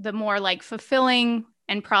then the more like fulfilling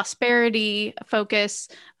and prosperity focus,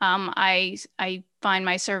 I find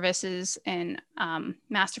my services in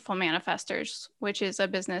Masterful Manifestors, which is a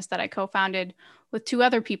business that I co-founded with 2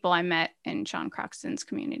 other people I met in Sean Croxton's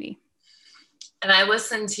community. And I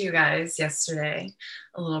listened to you guys yesterday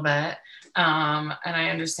a little bit, and I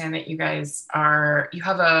understand that you guys you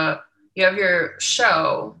have your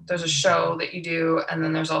show. There's a show that you do, and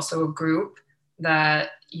then there's also a group that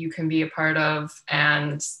you can be a part of,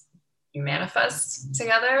 and you manifest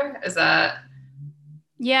together. Is that?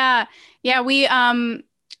 Yeah. We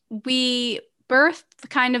birthed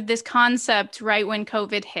kind of this concept right when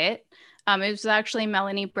COVID hit. It was actually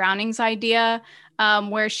Melanie Browning's idea,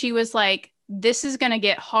 where she was like, this is going to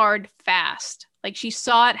get hard fast. Like she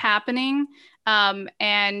saw it happening.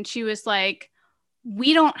 And she was like,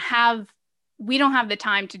 we don't have the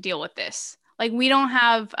time to deal with this. Like we don't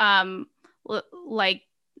have like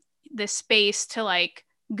the space to like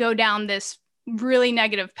go down this really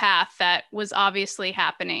negative path that was obviously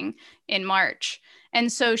happening in March. And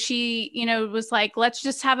so she, you know, was like, let's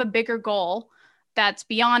just have a bigger goal that's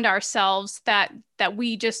beyond ourselves, that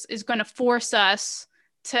we just is going to force us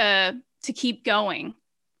to keep going,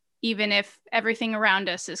 even if everything around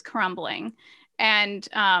us is crumbling. And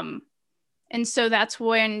so that's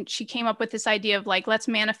when she came up with this idea of like, let's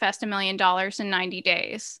manifest $1 million in 90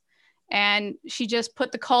 days. And she just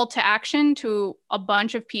put the call to action to a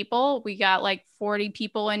bunch of people. We got like 40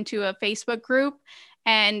 people into a Facebook group,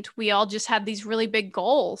 and we all just had these really big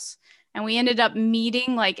goals. And we ended up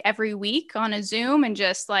meeting like every week on a Zoom and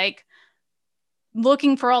just like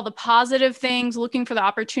looking for all the positive things, looking for the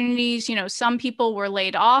opportunities. You know, some people were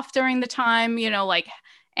laid off during the time, you know, like,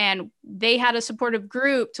 and they had a supportive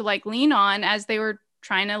group to like lean on as they were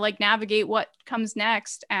trying to like navigate what comes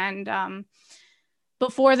next. And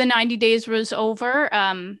before the 90 days was over,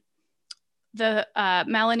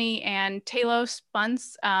 Melanie and Talos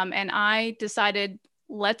Bunce and I decided,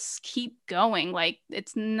 let's keep going. Like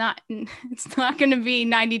it's not going to be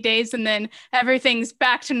 90 days and then everything's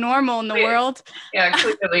back to normal in the world. Yeah,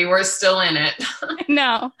 clearly we're still in it.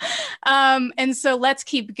 No. And so let's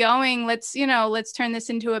keep going. Let's turn this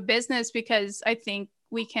into a business, because I think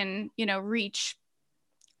we can, you know, reach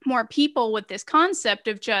more people with this concept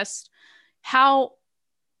of just how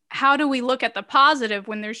do we look at the positive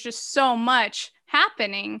when there's just so much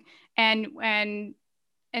happening and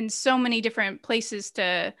so many different places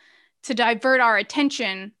to divert our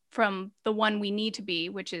attention from the one we need to be,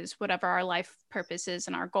 which is whatever our life purpose is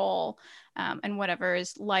and our goal, and whatever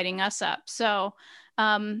is lighting us up. So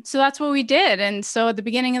that's what we did. And so at the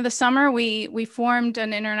beginning of the summer, we formed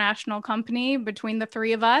an international company between the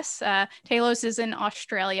 3 of us. Talos is in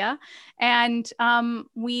Australia, and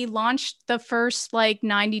we launched the first like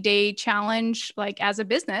 90-day challenge like as a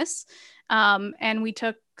business. And we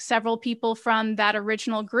took several people from that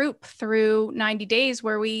original group through 90 days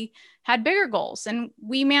where we had bigger goals, and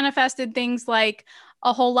we manifested things like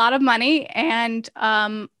a whole lot of money and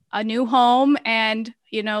a new home, and,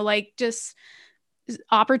 you know, like just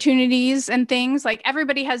opportunities and things. Like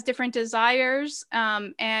everybody has different desires,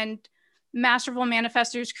 and Masterful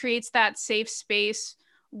Manifestors creates that safe space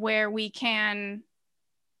where we can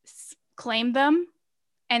claim them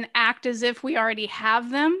and act as if we already have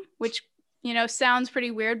them, which, you know, sounds pretty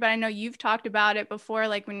weird, but I know you've talked about it before,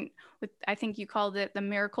 like I think you called it the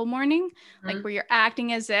miracle morning, like where you're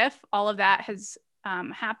acting as if all of that has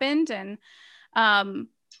happened.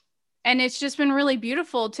 And it's just been really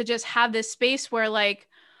beautiful to just have this space where, like,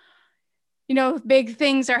 you know, big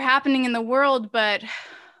things are happening in the world, but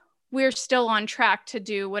we're still on track to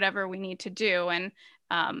do whatever we need to do. And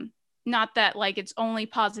not that like it's only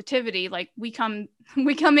positivity. Like we come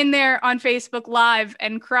in there on Facebook Live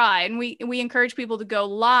and cry, and we encourage people to go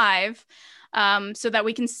live so that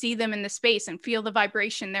we can see them in the space and feel the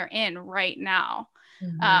vibration they're in right now.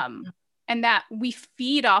 And that we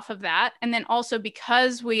feed off of that. And then also,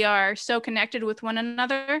 because we are so connected with one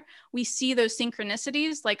another, we see those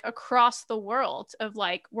synchronicities like across the world of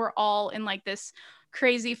like, we're all in like this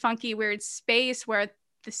crazy, funky, weird space where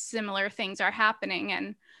the similar things are happening.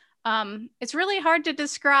 And it's really hard to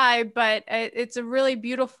describe, but it's a really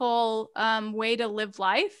beautiful way to live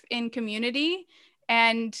life in community.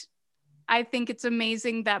 And I think it's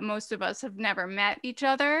amazing that most of us have never met each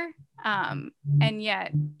other. And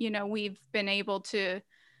yet, we've been able to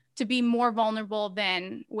be more vulnerable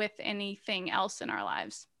than with anything else in our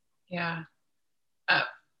lives. Yeah. Uh,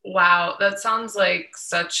 wow. That sounds like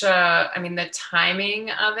the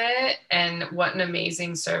timing of it, and what an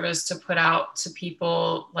amazing service to put out to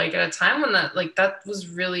people, like at a time when that was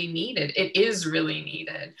really needed. It is really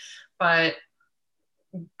needed, but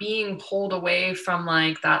being pulled away from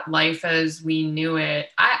like that life as we knew it,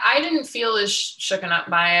 I didn't feel as shooken up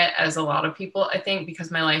by it as a lot of people, I think,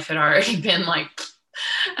 because my life had already been like,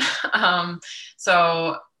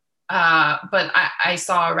 so, but I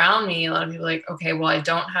saw around me a lot of people like, okay, well, I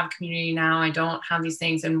don't have community now. I don't have these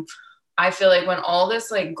things. And I feel like when all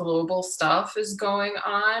this like global stuff is going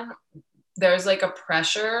on, there's like a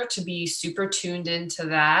pressure to be super tuned into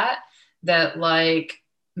that like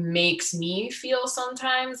makes me feel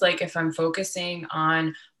sometimes like if I'm focusing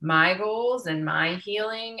on my goals and my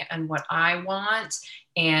healing and what I want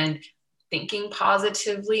and thinking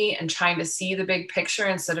positively and trying to see the big picture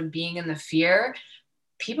instead of being in the fear,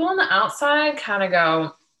 people on the outside kind of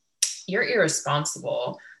go, you're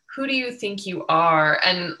irresponsible. Who do you think you are?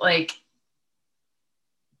 And like,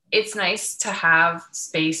 it's nice to have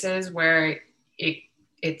spaces where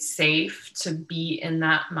it's safe to be in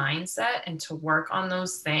that mindset and to work on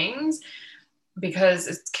those things, because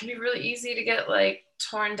it can be really easy to get like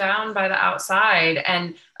torn down by the outside.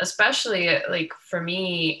 And especially like for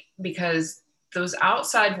me, because those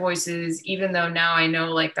outside voices, even though now I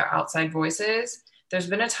know like they're outside voices, there's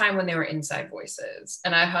been a time when they were inside voices,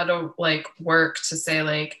 and I had to like work to say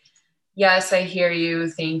like, yes, I hear you,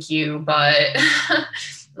 thank you, but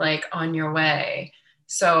like on your way.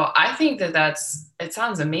 So I think it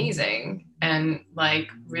sounds amazing, and like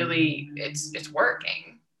really it's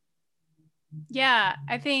working. Yeah,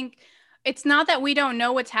 I think it's not that we don't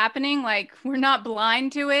know what's happening, like we're not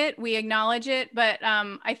blind to it, we acknowledge it, but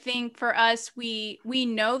I think for us we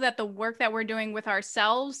know that the work that we're doing with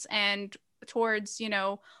ourselves and towards,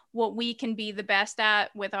 what we can be the best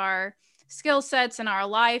at with our skill sets and our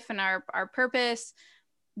life and our purpose,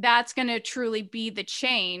 that's going to truly be the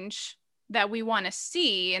change that we want to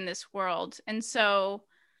see in this world. And so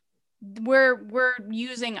we're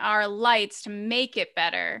using our lights to make it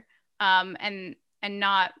better, and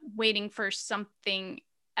not waiting for something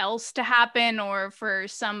else to happen or for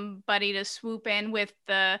somebody to swoop in with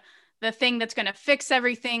the thing that's going to fix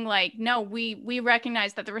everything. Like, no, we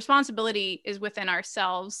recognize that the responsibility is within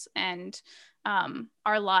ourselves, and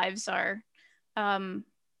our lives are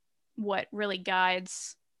what really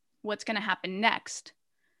guides what's going to happen next.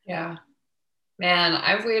 Yeah. Man,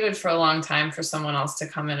 I've waited for a long time for someone else to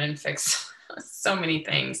come in and fix so many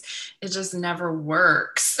things. It just never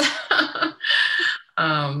works.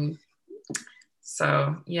 um,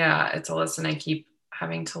 so yeah, it's a lesson I keep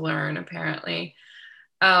having to learn, apparently.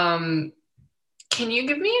 Can you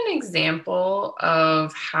give me an example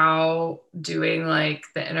of how doing like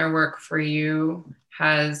the inner work for you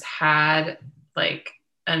has had like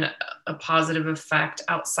a positive effect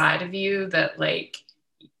outside of you that like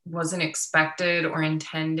wasn't expected or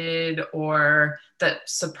intended, or that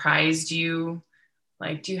surprised you?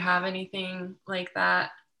 Like, do you have anything like that?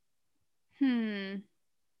 I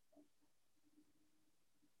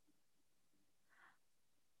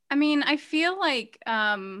mean, I feel like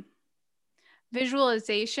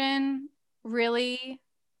visualization really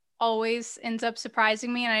always ends up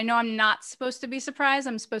surprising me. And I know I'm not supposed to be surprised,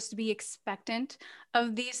 I'm supposed to be expectant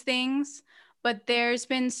of these things. But there's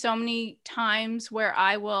been so many times where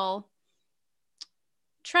I will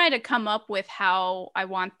try to come up with how I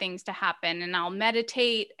want things to happen, and I'll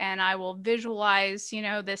meditate and I will visualize,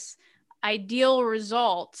 this ideal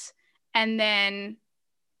result. And then,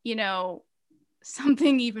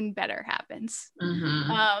 something even better happens.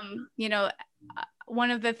 Mm-hmm.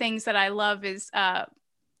 One of the things that I love is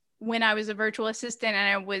when I was a virtual assistant and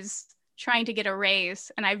I was trying to get a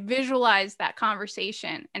raise, and I visualized that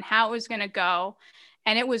conversation and how it was going to go.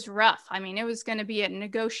 And it was rough. I mean, it was going to be a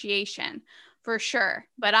negotiation for sure.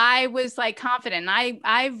 But I was like confident.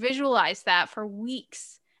 I visualized that for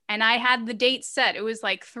weeks, and I had the date set. It was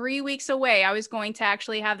like 3 weeks away. I was going to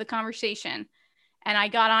actually have the conversation. And I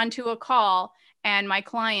got onto a call, and my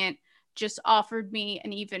client just offered me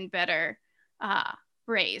an even better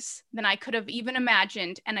raise than I could have even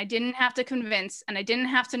imagined. And I didn't have to convince, and I didn't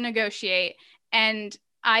have to negotiate. And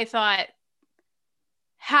I thought,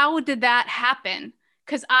 how did that happen?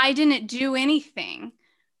 because I didn't do anything.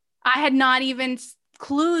 I had not even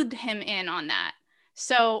clued him in on that.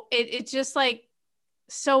 So it's just like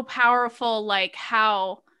so powerful, like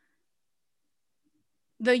how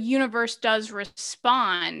the universe does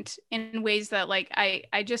respond in ways that like I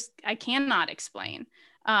cannot explain.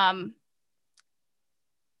 I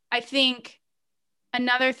think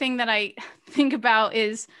another thing that I think about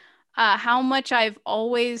is how much I've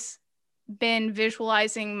always been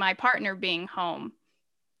visualizing my partner being home.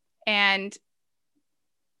 And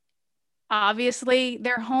obviously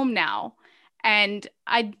they're home now. And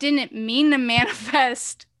I didn't mean to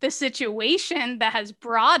manifest the situation that has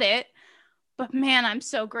brought it, but man, I'm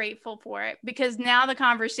so grateful for it, because now the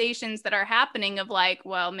conversations that are happening of like,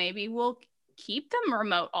 well, maybe we'll keep them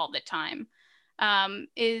remote all the time,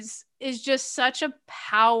 is just such a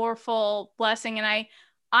powerful blessing. And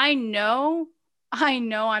I know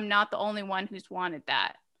I'm not the only one who's wanted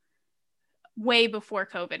that way before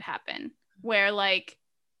COVID happened, where like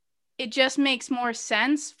it just makes more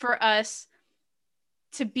sense for us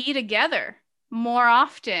to be together more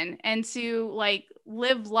often and to like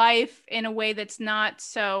live life in a way that's not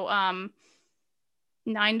so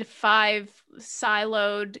 9 to 5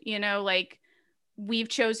 siloed, you know, like we've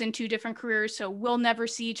chosen 2 different careers, so we'll never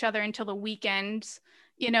see each other until the weekends,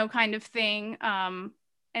 you know, kind of thing. And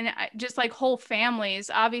just like whole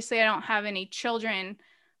families. Obviously, I don't have any children,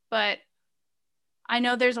 but I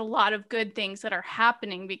know there's a lot of good things that are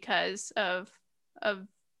happening because of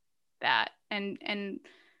that. And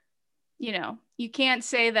you know, you can't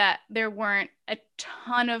say that there weren't a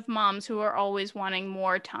ton of moms who are always wanting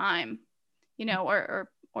more time, you know,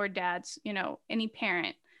 or dads, you know, any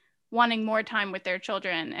parent wanting more time with their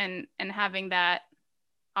children and having that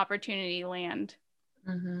opportunity land.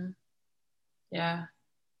 Mm-hmm. Yeah.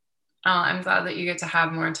 I'm glad that you get to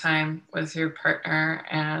have more time with your partner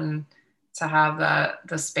and to have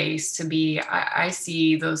the space to be. I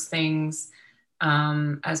see those things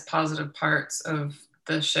as positive parts of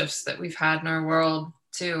the shifts that we've had in our world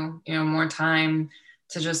too. You know, more time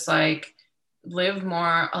to just like live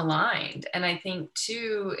more aligned. And I think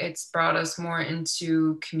too, it's brought us more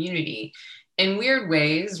into community in weird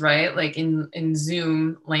ways, right? Like in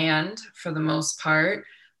Zoom land for the most part,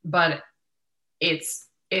 but it's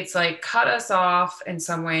like cut us off in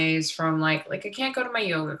some ways from like I can't go to my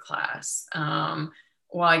yoga class.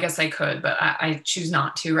 Well, I guess I could, but I choose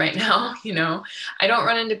not to right now. You know, I don't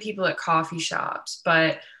run into people at coffee shops,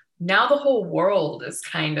 but now the whole world is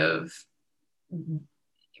kind of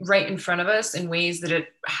right in front of us in ways that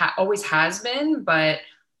it always has been, but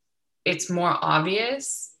it's more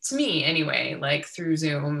obvious to me anyway, like through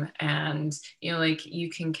Zoom. And you know, like you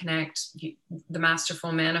can connect, the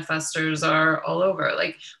masterful manifestors are all over.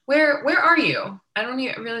 Like where are you? I don't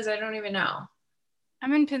even realize, I don't even know.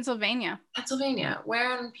 I'm in Pennsylvania.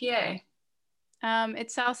 Where in PA?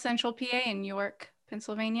 It's South Central PA in York,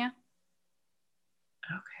 Pennsylvania.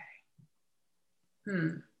 Okay.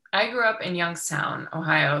 I grew up in Youngstown,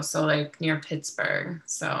 Ohio, so like near Pittsburgh.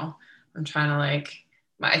 So I'm trying to like,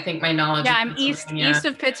 I think my knowledge. Yeah, I'm east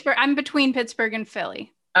of Pittsburgh. I'm between Pittsburgh and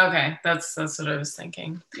Philly. Okay, that's what I was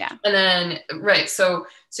thinking. Yeah. And then right, so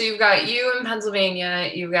you've got you in Pennsylvania,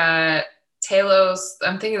 you've got Talos.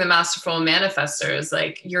 I'm thinking the masterful manifestors.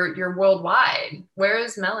 Like you're worldwide. Where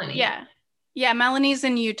is Melanie? Yeah, Melanie's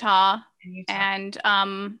in Utah. And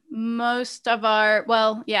most of our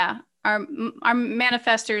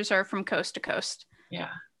manifestors are from coast to coast. Yeah.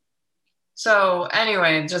 So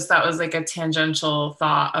anyway, just that was like a tangential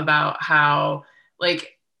thought about how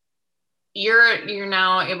like you're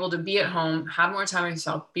now able to be at home, have more time with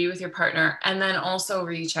yourself, be with your partner, and then also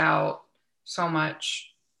reach out so much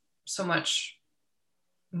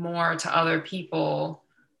more to other people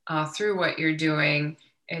through what you're doing.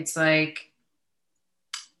 It's like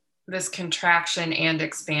this contraction and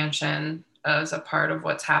expansion as a part of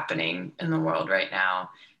what's happening in the world right now.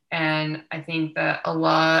 And I think that a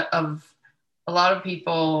lot of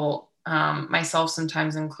people, myself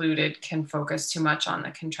sometimes included, can focus too much on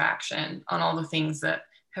the contraction, on all the things that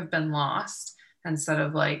have been lost instead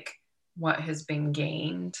of like what has been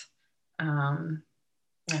gained.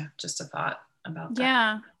 Yeah, just a thought about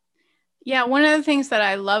that. Yeah. One of the things that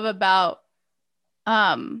I love about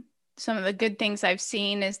some of the good things I've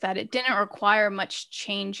seen is that it didn't require much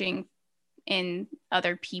changing in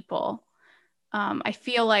other people. I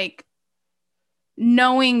feel like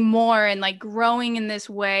knowing more and like growing in this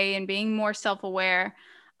way and being more self-aware,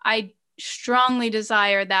 I strongly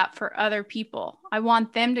desire that for other people. I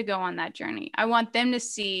want them to go on that journey. I want them to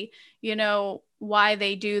see, you know, why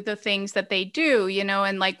they do the things that they do, you know,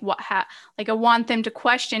 and like I want them to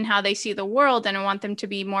question how they see the world, and I want them to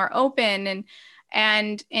be more open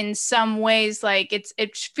And in some ways, like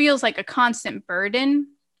it feels like a constant burden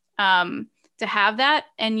to have that.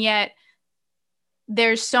 And yet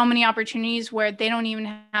there's so many opportunities where they don't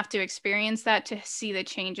even have to experience that to see the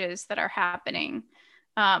changes that are happening.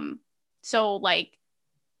 So like,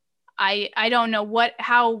 I don't know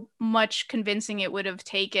how much convincing it would have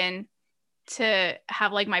taken to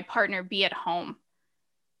have like my partner be at home,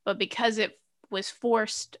 but because it was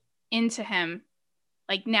forced into him,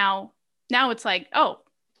 like now it's like, oh,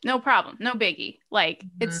 no problem, no biggie. Like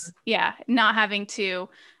it's, yeah, not having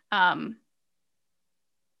um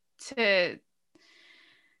to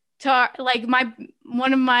like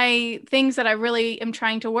one of my things that I really am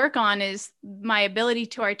trying to work on is my ability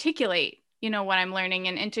to articulate, what I'm learning,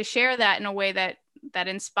 and to share that in a way that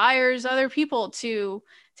inspires other people to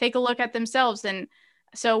take a look at themselves. And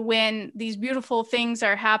so when these beautiful things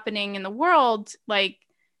are happening in the world, like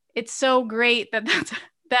it's so great that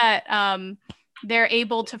they're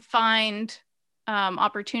able to find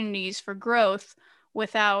opportunities for growth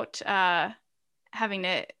without having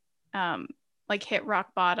to like hit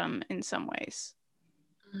rock bottom in some ways.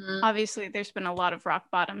 Obviously, there's been a lot of rock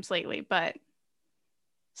bottoms lately, but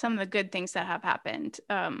some of the good things that have happened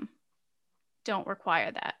don't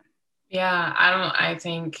require that. Yeah, I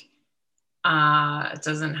think it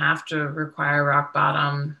doesn't have to require rock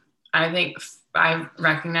bottom. I think I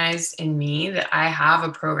recognize in me that I have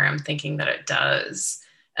a program thinking that it does.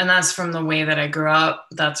 And that's from the way that I grew up.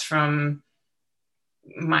 That's from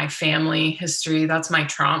my family history. That's my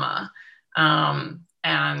trauma.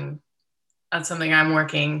 And that's something I'm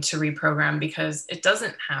working to reprogram, because it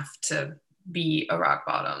doesn't have to be a rock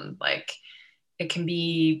bottom. Like it can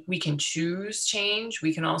be, we can choose change.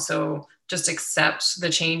 We can also just accept the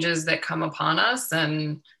changes that come upon us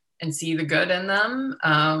and see the good in them,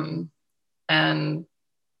 and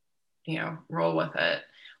roll with it.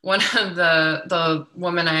 One of the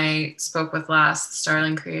woman I spoke with last,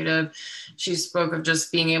 Starling Creative, she spoke of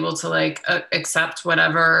just being able to like accept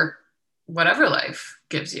whatever life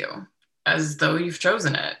gives you as though you've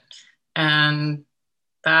chosen it. And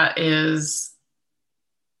that's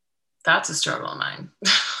a struggle of mine.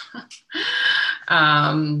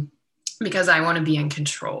 Because I want to be in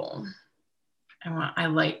control. I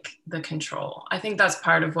like the control. I think that's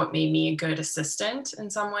part of what made me a good assistant in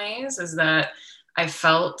some ways, is that I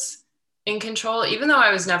felt in control, even though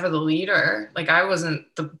I was never the leader. Like I wasn't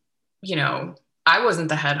I wasn't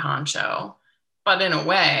the head honcho, but in a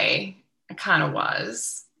way I kind of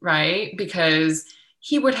was, right? Because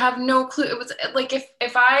he would have no clue. It was like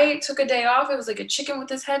if I took a day off, it was like a chicken with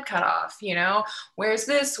his head cut off, where's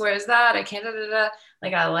this, where's that? I can't,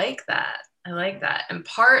 like, I like that. I like that. And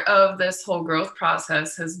part of this whole growth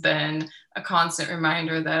process has been a constant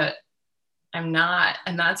reminder that I'm not,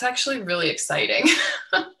 and that's actually really exciting.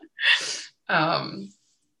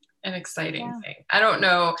 An exciting thing. I don't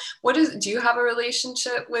know. Do you have a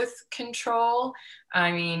relationship with control?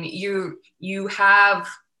 I mean, you're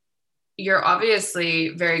obviously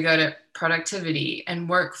very good at productivity and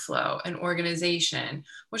workflow and organization,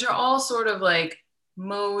 which are all sort of like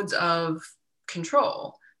modes of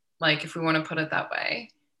control, like if we want to put it that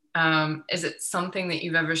way. Is it something that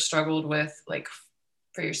you've ever struggled with, like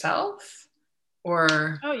for yourself?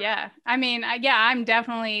 Or Oh yeah, I mean, I'm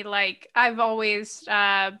definitely like, I've always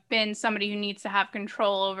been somebody who needs to have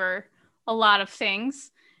control over a lot of things.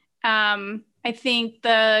 I think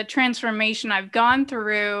the transformation I've gone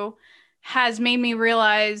through has made me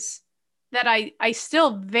realize that I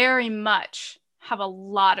still very much have a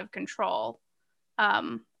lot of control.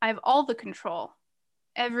 I have all the control.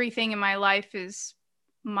 Everything in my life is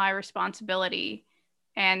my responsibility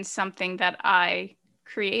and something that I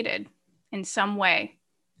created in some way.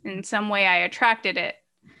 In some way, I attracted it.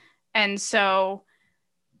 And so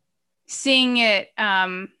seeing it,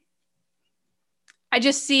 I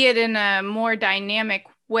just see it in a more dynamic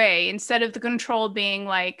way, instead of the control being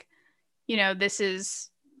like, this is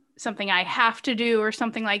something I have to do or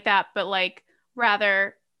something like that, but like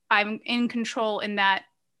rather I'm in control in that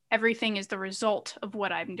everything is the result of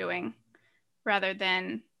what I'm doing, rather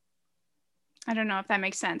than, I don't know if that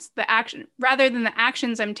makes sense. The action, rather than the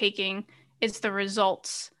actions I'm taking, it's the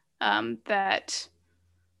results that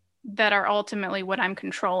are ultimately what I'm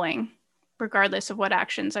controlling, regardless of what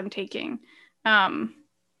actions I'm taking.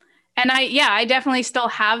 And I definitely still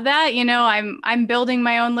have that. I'm building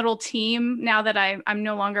my own little team now that I'm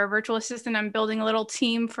no longer a virtual assistant. I'm building a little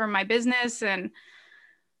team for my business, and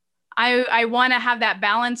I want to have that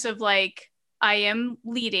balance of like, I am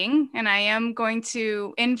leading and I am going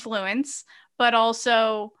to influence, but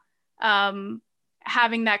also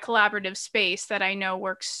having that collaborative space that I know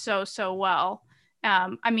works so well.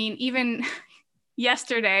 I mean, even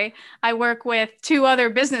yesterday, I work with two other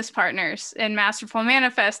business partners in Masterful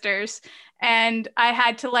Manifestors. And I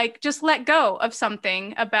had to like just let go of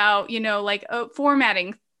something about, like a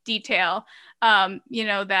formatting detail,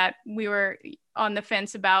 that we were on the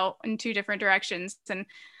fence about in two different directions. And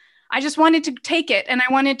I just wanted to take it and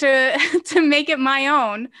I wanted to to make it my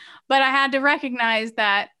own. But I had to recognize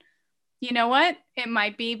that, you know what, it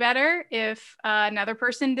might be better if another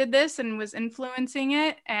person did this and was influencing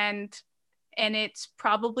it, and it's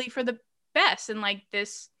probably for the best. And like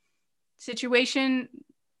this situation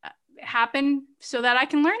happened so that I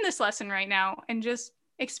can learn this lesson right now and just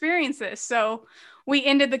experience this. So we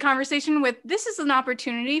ended the conversation with, this is an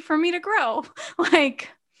opportunity for me to grow. Like,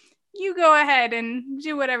 you go ahead and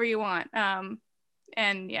do whatever you want.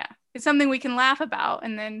 And yeah, it's something we can laugh about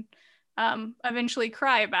and then eventually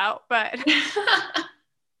cry about. But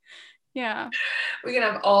yeah. We can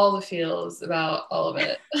have all the feels about all of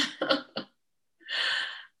it.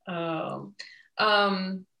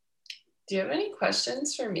 Do you have any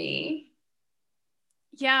questions for me?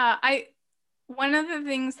 Yeah, one of the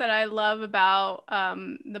things that I love about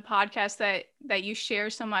the podcast that you share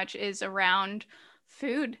so much is around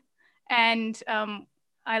food. And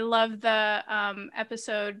I love the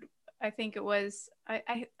episode, I think it was,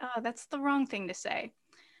 oh, that's the wrong thing to say.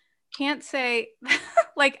 Can't say,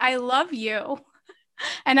 like, I love you.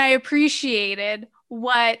 And I appreciated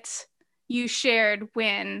what you shared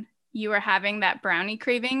when you were having that brownie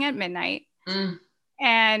craving at midnight.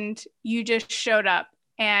 And you just showed up.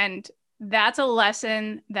 And that's a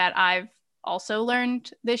lesson that I've also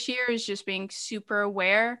learned this year, is just being super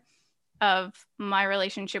aware of my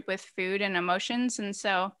relationship with food and emotions. And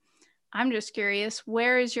so I'm just curious,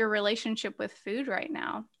 where is your relationship with food right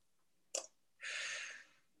now?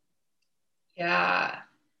 Yeah,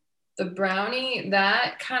 the brownie,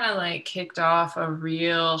 that kind of like kicked off a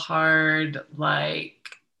real hard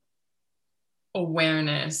like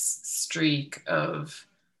awareness streak of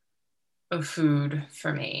food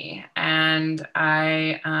for me. And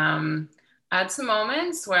I had some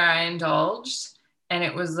moments where I indulged, and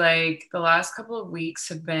it was like the last couple of weeks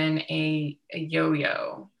have been a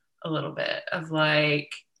yo-yo a little bit of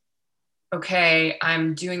like, okay,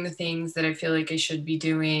 I'm doing the things that I feel like I should be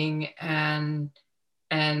doing and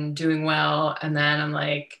doing well, and then I'm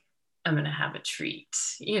like, I'm gonna have a treat,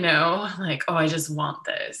 like, oh, I just want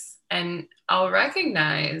this. And I'll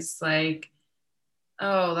recognize like,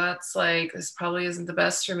 oh, that's like, this probably isn't the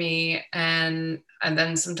best for me. And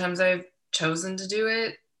then sometimes I've chosen to do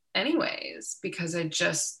it anyways because I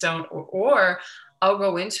just don't, or I'll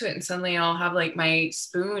go into it and suddenly I'll have like my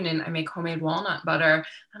spoon and I make homemade walnut butter.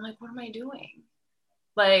 I'm like, what am I doing?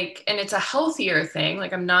 Like, and it's a healthier thing.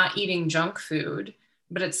 Like, I'm not eating junk food,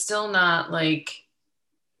 but it's still not like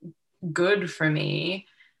good for me.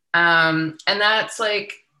 And that's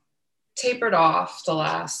like tapered off the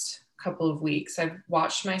last couple of weeks. I've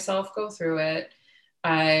watched myself go through it.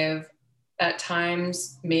 I've at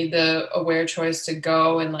times made the aware choice to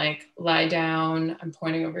go and like lie down. I'm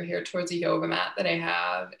pointing over here towards a yoga mat that I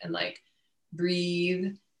have, and like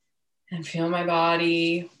breathe and feel my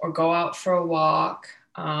body, or go out for a walk.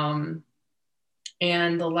 And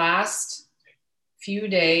the last few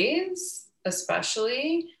days,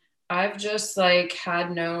 especially, I've just like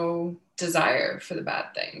had no desire for the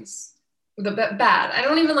bad things. The bad. I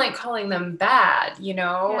don't even like calling them bad,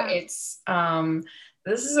 Yeah. It's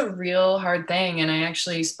this is a real hard thing. And I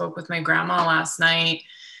actually spoke with my grandma last night.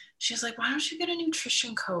 She's like, why don't you get a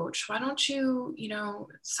nutrition coach? Why don't you,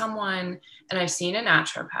 someone, and I've seen a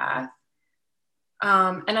naturopath.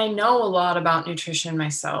 And I know a lot about nutrition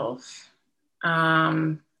myself.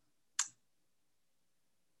 And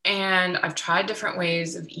I've tried different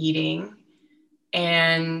ways of eating,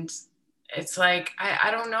 and it's like, I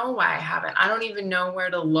don't know why I haven't. I don't even know where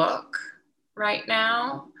to look right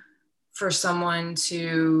now for someone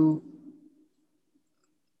to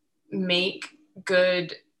make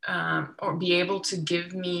good or be able to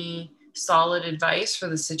give me solid advice for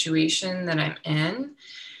the situation that I'm in.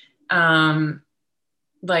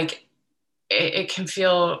 Like it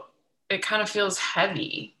kind of feels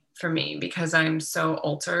heavy for me because I'm so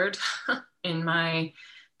altered in my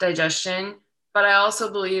digestion. But I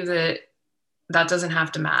also believe that doesn't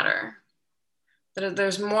have to matter. That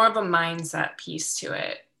there's more of a mindset piece to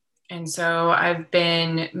it. And so I've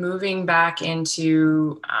been moving back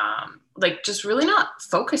into like just really not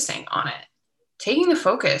focusing on it, taking the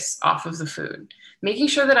focus off of the food, making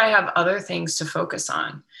sure that I have other things to focus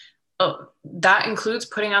on. Oh, that includes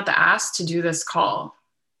putting out the ask to do this call.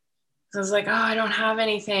 So I was like, oh, I don't have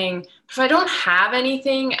anything. If I don't have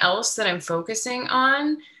anything else that I'm focusing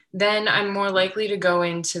on, then I'm more likely to go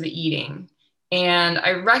into the eating. And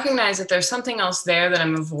I recognize that there's something else there that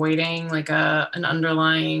I'm avoiding, like an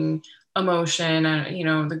underlying emotion,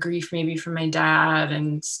 the grief maybe from my dad,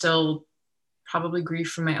 and still probably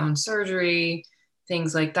grief from my own surgery,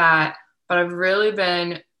 things like that. But I've really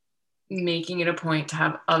been making it a point to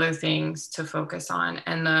have other things to focus on.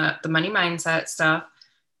 And the money mindset stuff,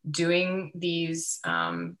 doing these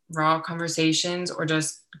raw conversations, or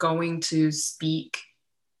just going to speak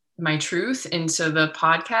my truth into the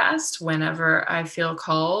podcast whenever I feel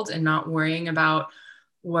called, and not worrying about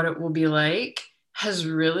what it will be like, has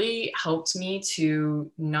really helped me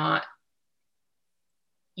to not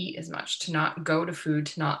eat as much, to not go to food,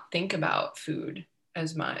 to not think about food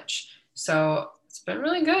as much. So it's been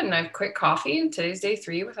really good. And I've quit coffee. Today's day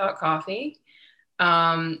 3 without coffee.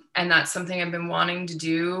 And that's something I've been wanting to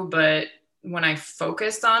do, but when I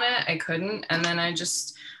focused on it, I couldn't. And then I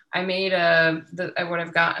made what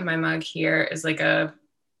I've got in my mug here is like a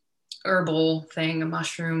herbal thing, a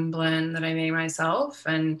mushroom blend that I made myself,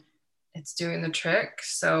 and it's doing the trick.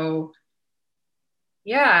 So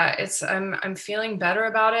yeah, I'm feeling better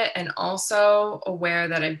about it, and also aware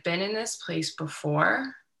that I've been in this place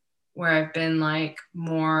before where I've been like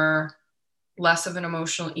less of an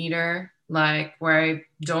emotional eater, like where I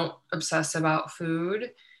don't obsess about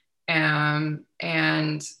food. And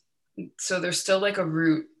so there's still like a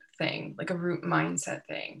root thing, like a root mindset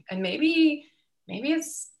thing. And maybe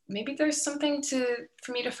there's something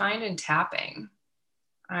for me to find in tapping.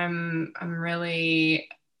 I'm really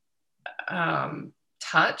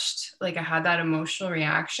touched. Like I had that emotional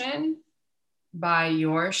reaction by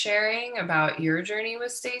your sharing about your journey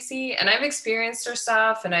with Stacy, and I've experienced her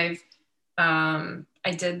stuff, and I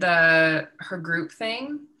did her group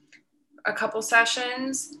thing a couple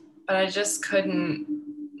sessions, but I just couldn't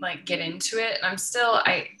like get into it. And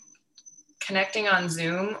I connecting on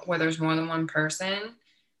Zoom where there's more than one person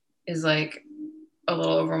is like a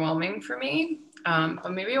little overwhelming for me.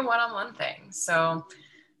 But maybe a one-on-one thing. So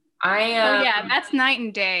Oh yeah, that's night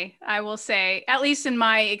and day, I will say, at least in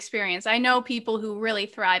my experience. I know people who really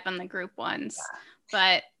thrive on the group ones.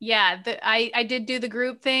 But yeah, I did do the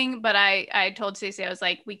group thing, but I told Stacey, I was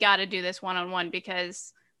like, we got to do this one-on-one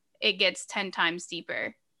because it gets 10 times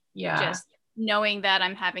deeper. Yeah. Just knowing that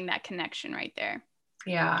I'm having that connection right there.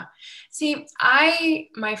 Yeah. See,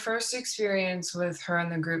 my first experience with her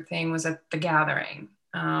and the group thing was at the gathering,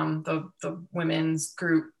 the women's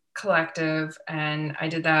group collective. And I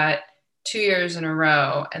did that 2 years in a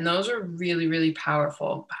row. And those were really, really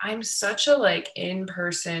powerful. But I'm such a like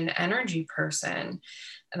in-person energy person.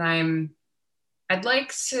 And I'd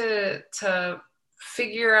like to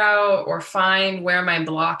figure out or find where my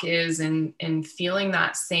block is in feeling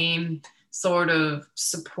that same sort of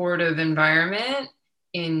supportive environment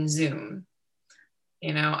in Zoom.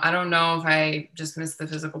 I don't know if I just miss the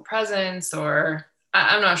physical presence, or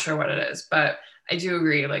I'm not sure what it is, but I do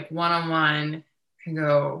agree, like one-on-one can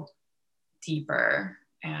go deeper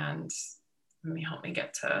and help me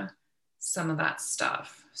get to some of that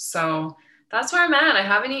stuff. So that's where I'm at. I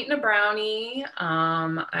haven't eaten a brownie.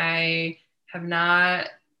 I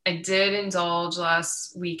did indulge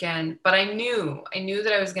last weekend, but I knew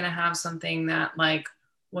that I was going to have something that like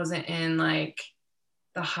wasn't in like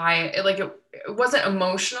the high, like it wasn't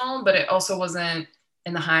emotional, but it also wasn't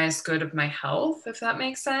in the highest good of my health, if that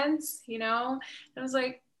makes sense, And I was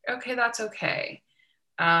like, okay, that's okay.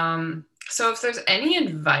 So if there's any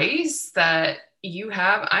advice that you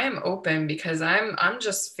have, I am open, because I'm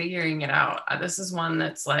just figuring it out. This is one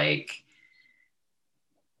that's like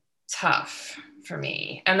tough for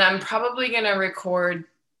me. And I'm probably going to record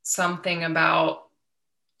something about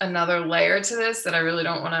another layer to this that I really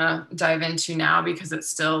don't want to dive into now, because it's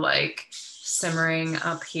still like simmering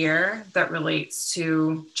up here, that relates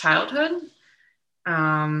to childhood.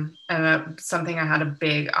 And something I had a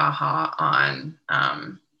big aha on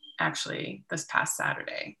actually this past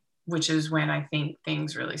Saturday, which is when I think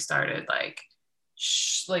things really started like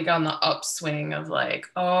on the upswing of like,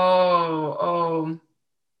 oh,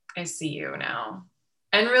 I see you now.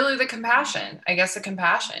 And really the compassion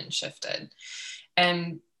shifted,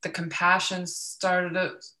 and the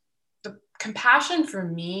compassion for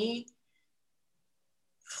me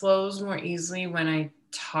flows more easily when I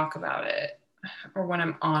talk about it, or when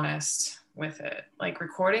I'm honest with it. Like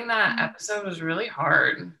recording that episode was really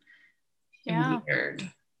hard and weird.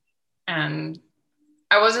 And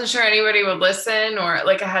I wasn't sure anybody would listen, or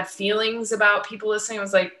like I had feelings about people listening. I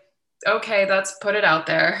was like, okay, let's put it out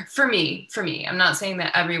there for me. I'm not saying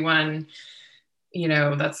that everyone,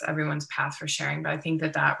 that's everyone's path for sharing, but I think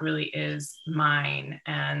that really is mine.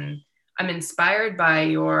 And I'm inspired by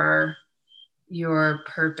your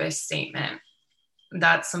purpose statement.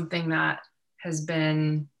 That's something that has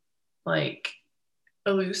been like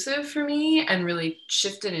elusive for me and really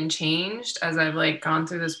shifted and changed as I've like gone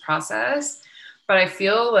through this process. But I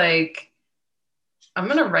feel like I'm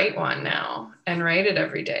gonna write one now and write it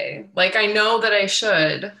every day. Like I know that I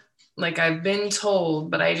should, like I've been told,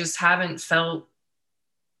 but I just haven't felt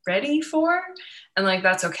ready for. And like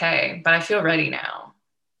that's okay. But I feel ready now.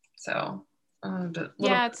 So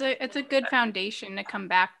Yeah, it's a good foundation to come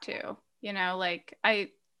back to. You know, like I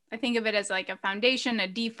think of it as like a foundation, a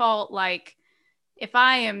default. Like if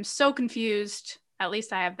I am so confused, at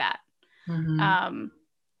least I have that. mm-hmm. Um,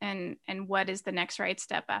 and what is the next right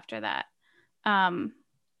step after that? Um,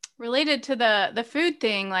 Related to the food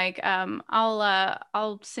thing, like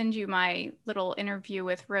I'll send you my little interview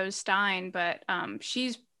with Rose Stein, but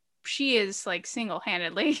she is like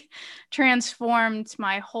single-handedly transformed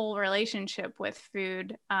my whole relationship with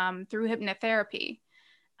food through hypnotherapy,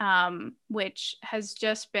 which has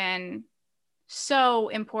just been so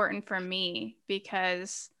important for me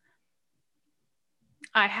because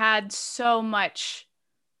I had so much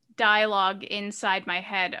dialogue inside my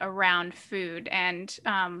head around food. And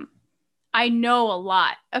I know a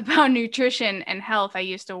lot about nutrition and health. I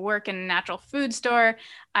used to work in a natural food store.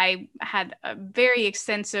 I had a very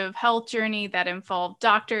extensive health journey that involved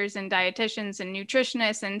doctors and dietitians and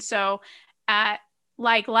nutritionists. And so, at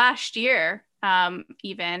like last year,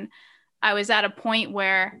 even, I was at a point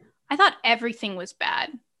where I thought everything was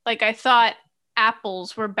bad. Like, I thought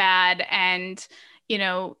apples were bad and, you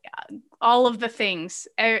know, all of the things,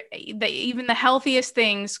 even the healthiest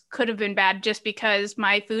things could have been bad just because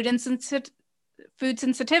my food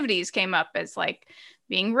sensitivities came up as like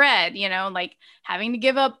being red, you know, like having to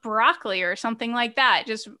give up broccoli or something like that,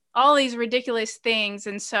 just all these ridiculous things.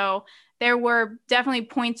 And so there were definitely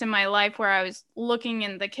points in my life where I was looking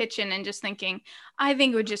in the kitchen and just thinking, I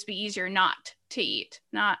think it would just be easier not to eat,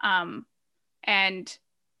 not and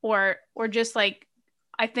or just like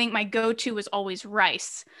I think my go-to was always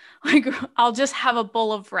rice. Like I'll just have a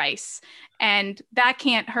bowl of rice and that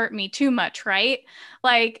can't hurt me too much, right?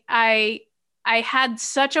 Like I had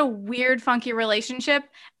such a weird funky relationship,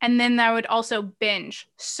 and then I would also binge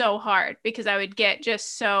so hard because I would get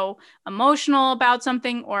just so emotional about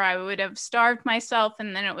something or I would have starved myself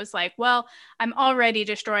and then it was like, well, I'm already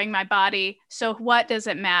destroying my body, so what does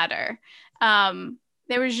it matter?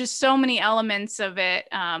 There was just so many elements of it.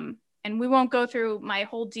 And we won't go through my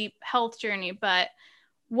whole deep health journey, but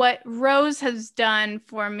what Rose has done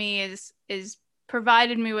for me is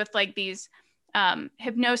provided me with like these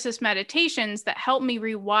hypnosis meditations that help me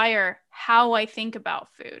rewire how I think about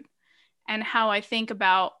food and how I think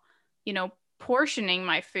about, you know, portioning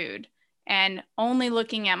my food and only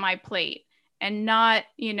looking at my plate and not,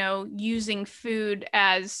 you know, using food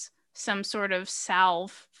as some sort of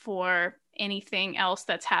salve for anything else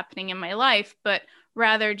that's happening in my life, but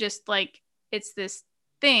rather just like it's this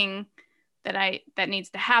thing that needs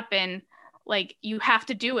to happen. Like you have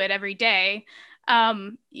to do it every day,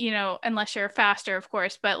 you know, unless you're a faster, of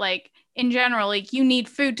course, but like in general, like you need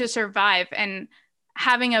food to survive. And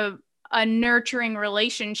having a nurturing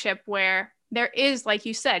relationship where there is, like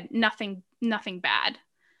you said, nothing bad.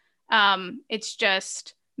 It's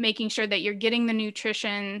just making sure that you're getting the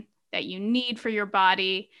nutrition that you need for your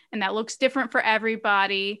body, and that looks different for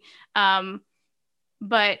everybody.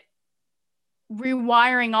 But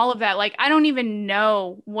rewiring all of that, like I don't even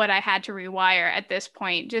know what I had to rewire at this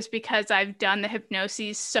point, just because I've done the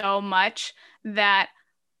hypnosis so much that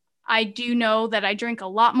I do know that I drink a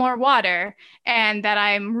lot more water and that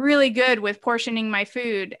I'm really good with portioning my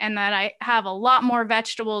food and that I have a lot more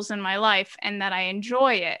vegetables in my life and that I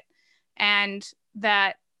enjoy it and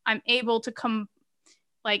that I'm able to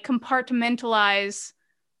compartmentalize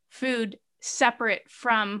food separate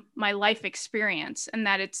from my life experience and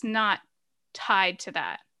that it's not tied to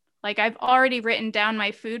that. Like I've already written down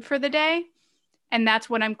my food for the day and that's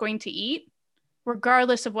what I'm going to eat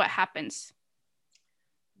regardless of what happens.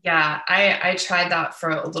 Yeah, I tried that for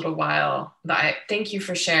a little while. Thank you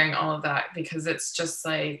for sharing all of that because it's just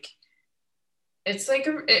like I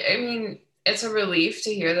mean, it's a relief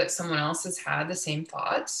to hear that someone else has had the same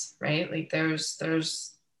thoughts, right? Like there's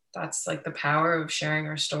that's like the power of sharing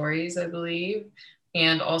our stories, I believe.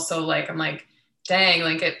 And also like I'm like, dang,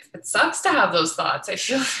 like it sucks to have those thoughts. I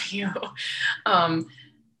feel for you. Um,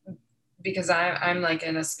 because I'm like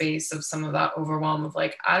in a space of some of that overwhelm of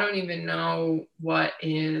like, I don't even know what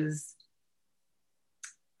is,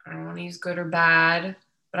 I don't want to use good or bad,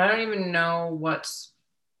 but I don't even know what's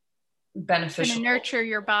Going to beneficial. nurture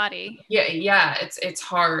your body. Yeah, it's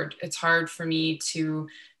hard. It's hard for me to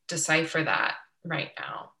decipher that right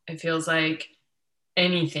now. It feels like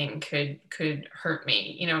anything could hurt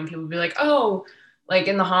me, and people would be like, oh, like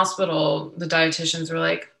in the hospital, the dietitians were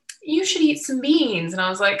like, you should eat some beans. And I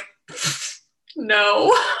was like,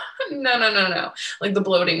 no, no. Like the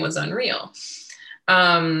bloating was unreal.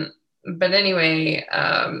 But anyway,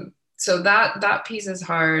 so that piece is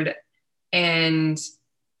hard. And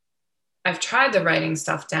I've tried the writing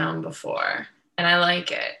stuff down before and I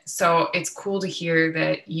like it. So it's cool to hear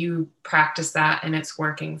that you practice that and it's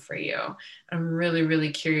working for you. I'm really,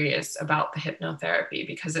 really curious about the hypnotherapy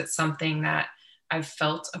because it's something that I've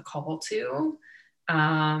felt a call to,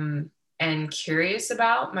 and curious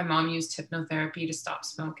about. My mom used hypnotherapy to stop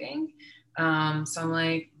smoking. So I'm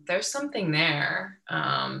like, there's something there,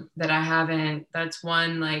 that I haven't, that's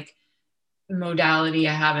one like modality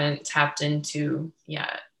I haven't tapped into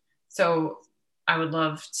yet. So I would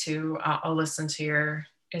love to, I'll listen to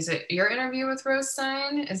is it your interview with Rose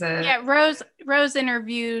Stein? Is it? Yeah, Rose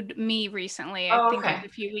interviewed me recently. I think it was a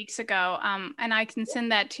few weeks ago. And I can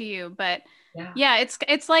send that to you. But yeah,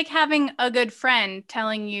 it's like having a good friend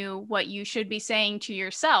telling you what you should be saying to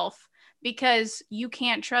yourself, because you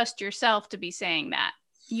can't trust yourself to be saying that.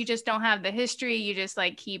 You just don't have the history. You just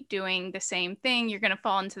like keep doing the same thing. You're going to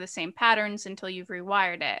fall into the same patterns until you've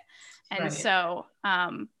rewired it. And so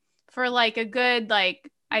for like a good, like,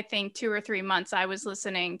 I think 2 or 3 months, I was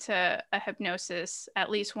listening to a hypnosis at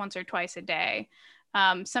least once or twice a day,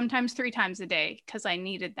 sometimes 3 times a day, because I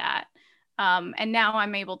needed that. And now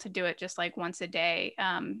I'm able to do it just like once a day,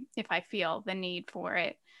 if I feel the need for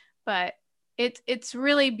it. But it's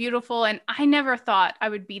really beautiful. And I never thought I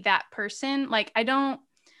would be that person. Like, I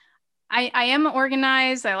am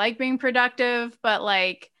organized. I like being productive, but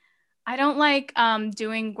like, I don't like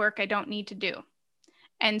doing work I don't need to do.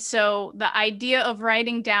 And so the idea of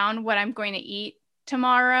writing down what I'm going to eat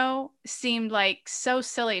tomorrow seemed like so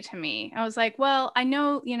silly to me. I was like, well, I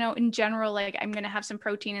know, in general, like I'm going to have some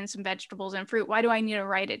protein and some vegetables and fruit. Why do I need to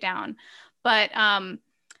write it down? But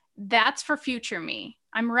that's for future me.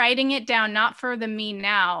 I'm writing it down, not for the me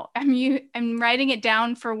now. I'm writing it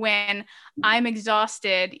down for when I'm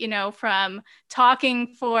exhausted, from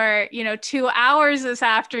talking for, 2 hours this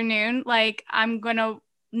afternoon. Like, I'm going to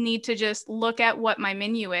need to just look at what my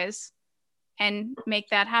menu is and make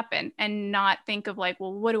that happen, and not think of like,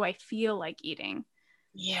 well, what do I feel like eating?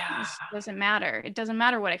 Yeah. This doesn't matter. It doesn't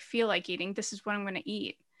matter what I feel like eating. This is what I'm going to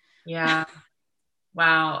eat. Yeah.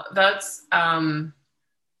 Wow. That's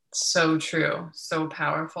so true. So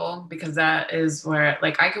powerful, because that is where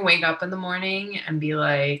like I can wake up in the morning and be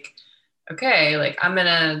like, okay, like I'm going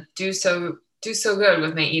to do so good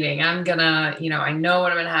with my eating. I'm gonna, I know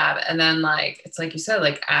what I'm gonna have. And then like, it's like you said,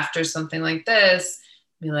 like after something like this,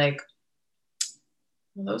 be like,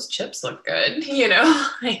 well, those chips look good,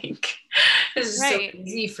 like it's just so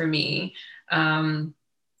easy for me. And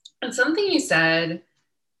something you said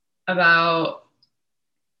about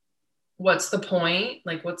what's the point?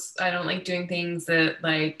 Like, I don't like doing things that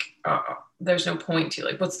like, there's no point to,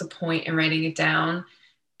 like, what's the point in writing it down?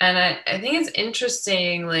 And I think it's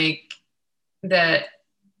interesting, like, that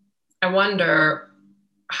I wonder,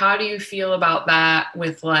 how do you feel about that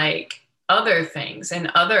with like other things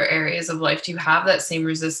and other areas of life? Do you have that same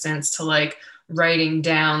resistance to like writing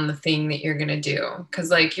down the thing that you're going to do?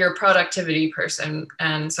 Because like you're a productivity person.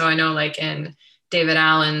 And so I know like in David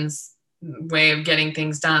Allen's way of getting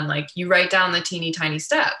things done, like you write down the teeny tiny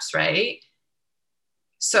steps, right?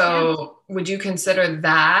 So would you consider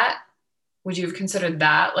that? Would you have considered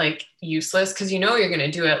that like useless? Because you're going to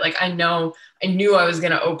do it. Like I knew I was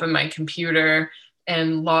going to open my computer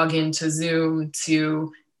and log into Zoom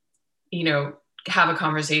to, have a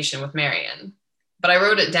conversation with Marion. But I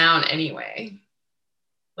wrote it down anyway.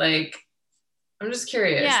 Like, I'm just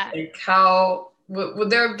curious, like how, would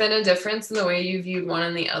there have been a difference in the way you viewed one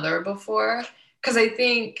and the other before? Because I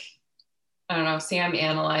think, I don't know, see, I'm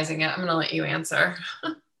analyzing it. I'm going to let you answer.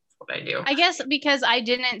 What I do. I guess because I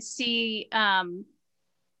didn't see it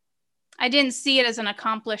as an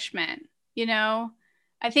accomplishment,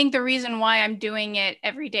 I think the reason why I'm doing it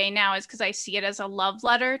every day now is because I see it as a love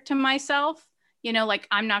letter to myself. Like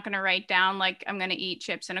I'm not going to write down like I'm going to eat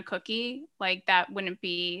chips and a cookie. Like that wouldn't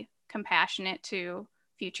be compassionate to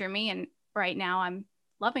future me. And right now I'm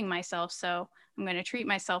loving myself, so I'm going to treat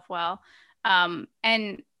myself well.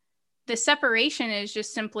 And the separation is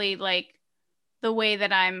just simply like the way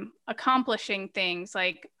that I'm accomplishing things.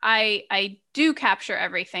 Like I do capture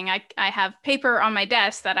everything. I have paper on my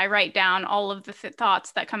desk that I write down all of the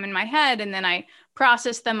thoughts that come in my head, and then I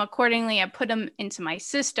process them accordingly. I put them into my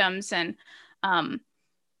systems, and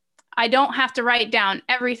I don't have to write down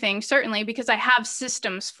everything, certainly, because I have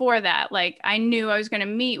systems for that. Like I knew I was going to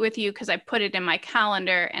meet with you because I put it in my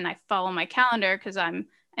calendar, and I follow my calendar because I'm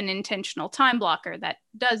an intentional time blocker that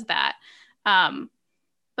does that. Um,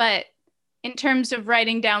 but in terms of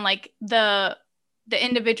writing down like the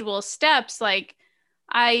individual steps, like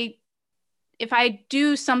I if I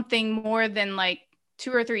do something more than like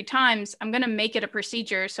 2 or 3 times, I'm going to make it a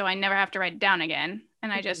procedure so I never have to write it down again.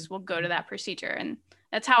 And I just will go to that procedure. And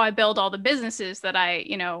that's how I build all the businesses that I,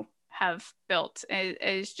 have built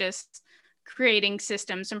is just creating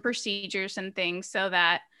systems and procedures and things so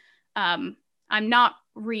that I'm not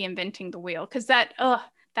reinventing the wheel. Cause that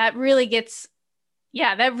really gets,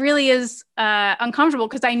 yeah, that really is uncomfortable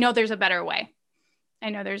because I know there's a better way. I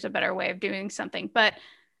know there's a better way of doing something. But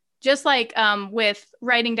just like with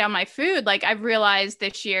writing down my food, like I've realized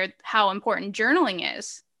this year how important journaling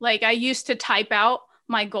is. Like I used to type out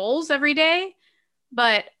my goals every day,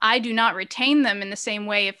 but I do not retain them in the same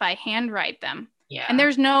way if I handwrite them. Yeah. And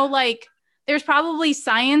there's probably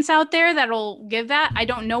science out there that'll give that. I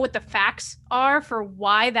don't know what the facts are for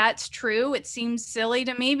why that's true. It seems silly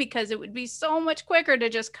to me because it would be so much quicker to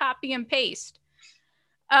just copy and paste.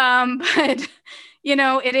 But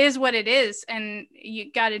it is what it is, and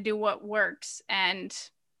you got to do what works. And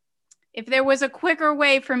if there was a quicker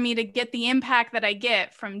way for me to get the impact that I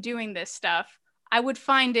get from doing this stuff, I would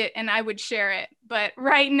find it and I would share it. But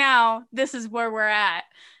right now, this is where we're at.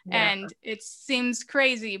 Yeah. And it seems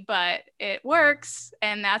crazy, but it works,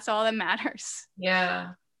 and that's all that matters.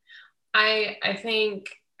 Yeah. I think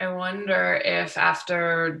I wonder if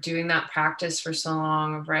after doing that practice for so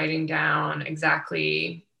long of writing down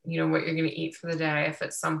exactly, what you're going to eat for the day, if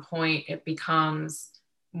at some point it becomes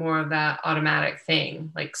more of that automatic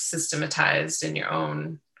thing, like systematized in your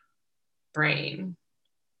own brain.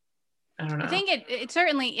 I don't know. I think it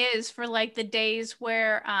certainly is for like the days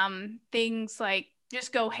where things like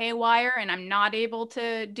just go haywire and I'm not able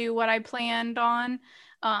to do what I planned on.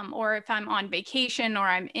 Or if I'm on vacation or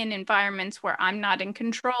I'm in environments where I'm not in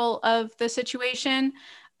control of the situation.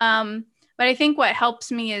 But I think what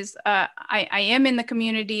helps me is I am in the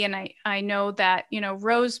community, and I know that,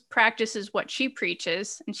 Rose practices what she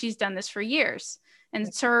preaches, and she's done this for years.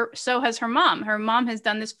 And so has her mom. Her mom has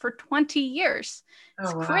done this for 20 years.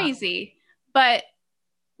 It's crazy. But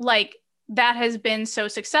like that has been so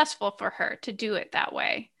successful for her to do it that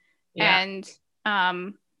way. Yeah. And,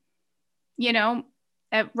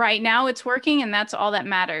 right now it's working, and that's all that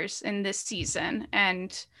matters in this season.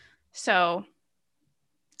 And so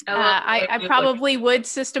I probably would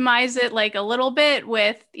systemize it like a little bit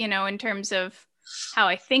with, in terms of how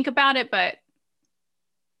I think about it, but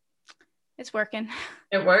it's working.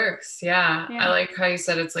 It works. Yeah. I like how you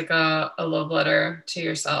said it's like a love letter to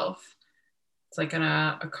yourself. It's like an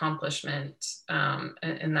accomplishment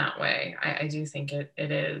in that way. I do think it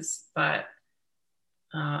is, but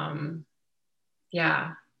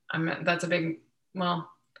yeah, that's it's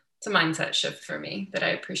a mindset shift for me that I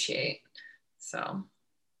appreciate. So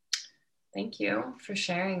thank you for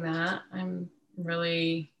sharing that. I'm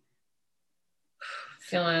really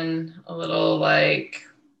feeling a little like,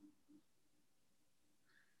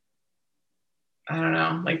 I don't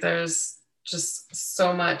know, like there's just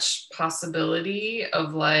so much possibility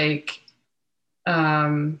of like,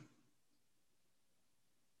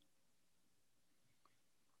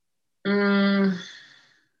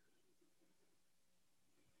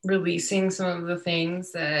 releasing some of the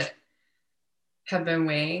things that have been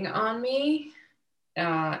weighing on me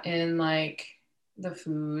in like the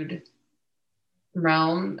food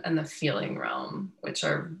realm and the feeling realm, which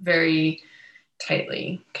are very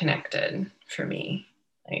tightly connected for me.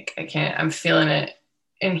 Like I'm feeling it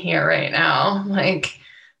in here right now, like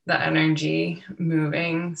the energy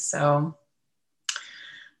moving. So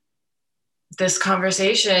this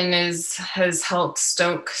conversation has helped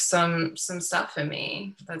stoke some stuff in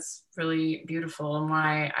me. That's really beautiful, and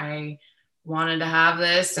why I wanted to have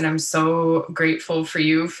this. And I'm so grateful for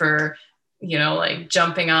you for, like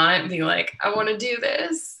jumping on it and being like, I want to do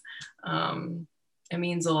this. It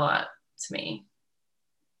means a lot to me.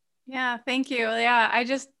 Yeah, thank you. Yeah,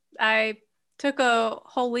 I took a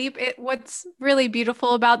whole leap. What's really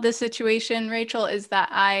beautiful about this situation, Rachel, is that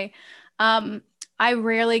I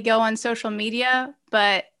rarely go on social media,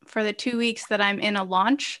 but for the 2 weeks that I'm in a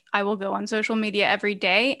launch, I will go on social media every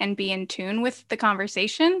day and be in tune with the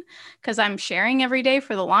conversation because I'm sharing every day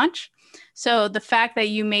for the launch. So the fact that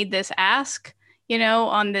you made this ask,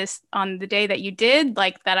 on the day that you did,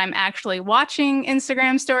 like that I'm actually watching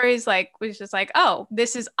Instagram stories, like was just like, oh,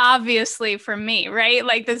 this is obviously for me, right?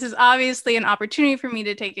 Like this is obviously an opportunity for me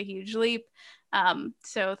to take a huge leap.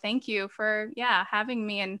 So thank you for, having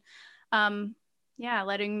me and,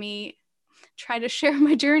 letting me try to share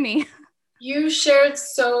my journey. You shared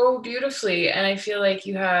so beautifully, and I feel like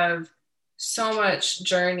you have so much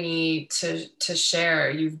journey to share.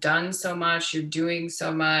 You've done so much, you're doing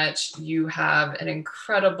so much, you have an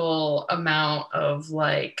incredible amount of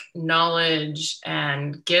like knowledge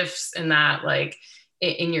and gifts in that, like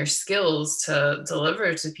in your skills to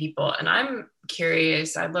deliver to people. And I'm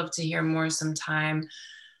curious, I'd love to hear more sometime.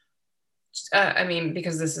 I mean,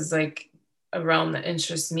 because this is like a realm that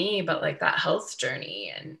interests me, but like that health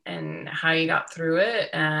journey and how you got through it,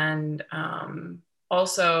 and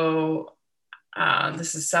also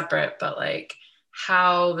this is separate, but like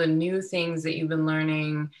how the new things that you've been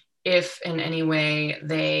learning, if in any way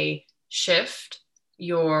they shift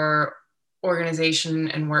your organization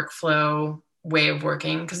and workflow way of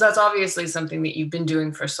working, because that's obviously something that you've been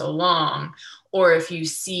doing for so long, or if you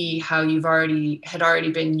see how you've already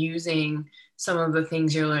been using some of the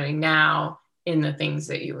things you're learning now in the things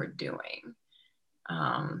that you were doing.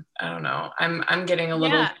 I don't know. I'm getting a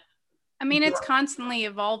little. Yeah. I mean, it's constantly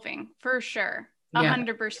evolving for sure. Yeah.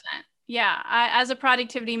 100%. Yeah. As a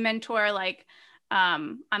productivity mentor, like,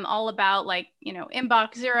 I'm all about like,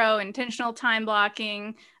 inbox zero, intentional time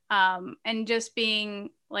blocking, and just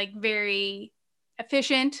being like very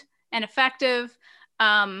efficient and effective.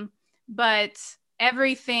 But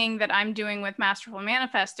everything that I'm doing with Masterful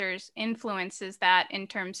Manifestors influences that in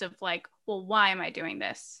terms of like, well, why am I doing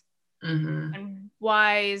this? Mm-hmm. And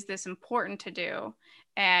why is this important to do?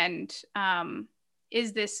 And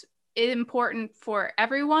is this important for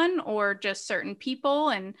everyone or just certain people?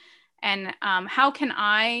 And how can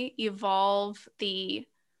I evolve the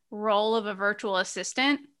role of a virtual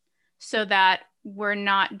assistant so that we're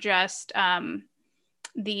not just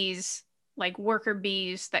these like worker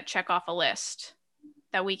bees that check off a list,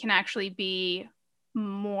 that we can actually be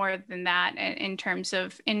more than that in terms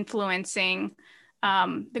of influencing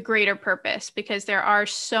the greater purpose, because there are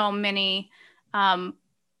so many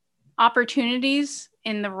opportunities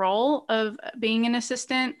in the role of being an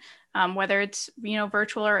assistant, whether it's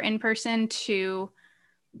virtual or in person, to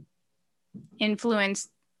influence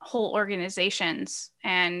whole organizations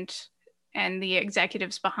and the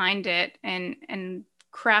executives behind it, and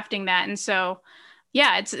crafting that. And so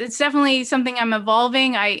it's definitely something I'm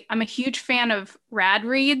evolving. I'm a huge fan of Rad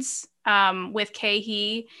Reads with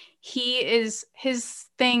Kay. His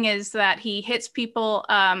thing is that he hits people,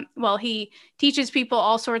 he teaches people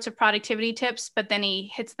all sorts of productivity tips, but then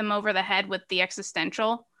he hits them over the head with the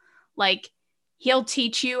existential. Like, he'll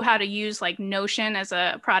teach you how to use like Notion as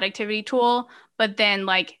a productivity tool, but then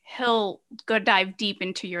like he'll go dive deep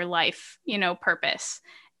into your life, purpose.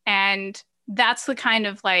 And that's the kind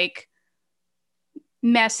of like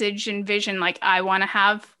message and vision like I want to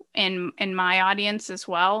have in my audience as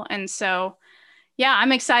well. And so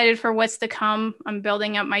I'm excited for what's to come. I'm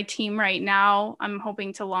building up my team right now. I'm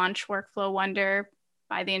hoping to launch Workflow Wonder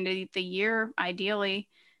by the end of the year, ideally,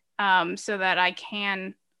 so that I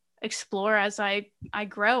can explore as I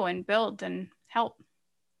grow and build and help.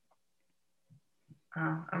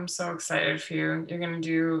 I'm so excited for you.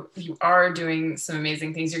 You are doing some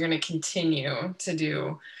amazing things. You're going to continue to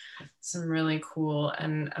do some really cool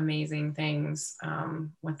and amazing things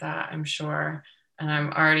with that, I'm sure. And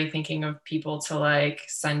I'm already thinking of people to like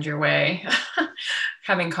send your way,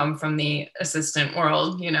 having come from the assistant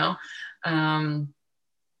world, and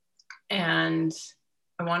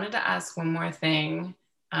I wanted to ask one more thing,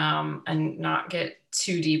 and not get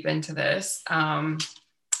too deep into this.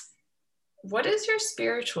 What is your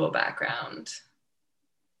spiritual background?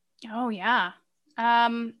 Oh, yeah.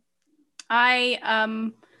 I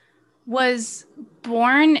was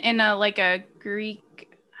born in a Greek,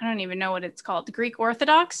 I don't even know what it's called, the Greek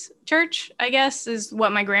Orthodox church, I guess, is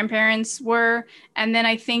what my grandparents were. And then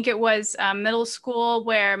I think it was middle school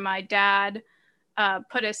where my dad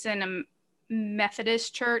put us in a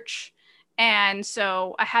Methodist church. And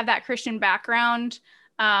so I had that Christian background.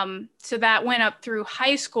 So that went up through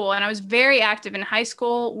high school. And I was very active in high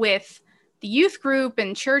school with the youth group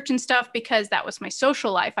and church and stuff, because that was my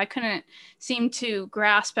social life. I couldn't seem to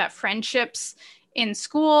grasp at friendships in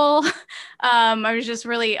school. I was just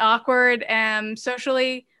really awkward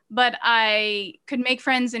socially, but I could make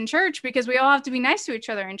friends in church because we all have to be nice to each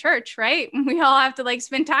other in church, right? We all have to like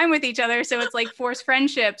spend time with each other. So it's like forced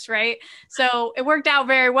friendships, right? So it worked out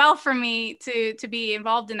very well for me to be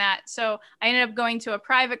involved in that. So I ended up going to a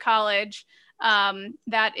private college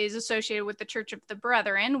that is associated with the Church of the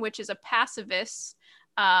Brethren, which is a pacifist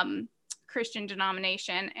Christian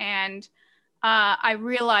denomination. And I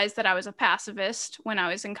realized that I was a pacifist when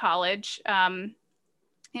I was in college.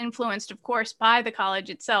 influenced, of course, by the college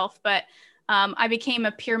itself, but I became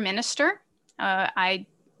a peer minister. I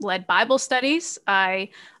led Bible studies. I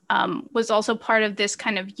was also part of this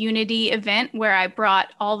kind of unity event where I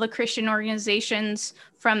brought all the Christian organizations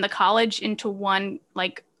from the college into one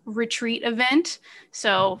like retreat event.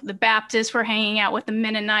 So the Baptists were hanging out with the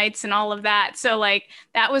Mennonites and all of that. So like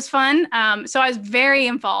that was fun. So I was very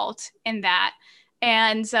involved in that.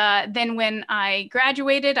 And then when I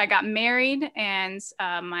graduated, I got married, and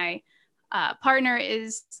my partner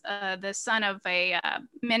is the son of a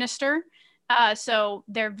minister. So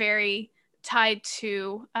they're very tied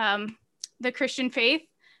to the Christian faith.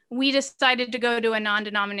 We decided to go to a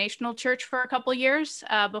non-denominational church for a couple years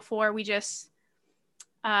before we just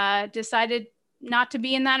decided not to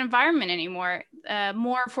be in that environment anymore,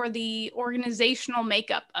 more for the organizational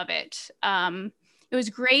makeup of it. It was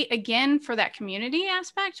great, again, for that community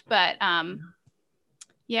aspect, but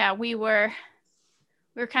yeah, we were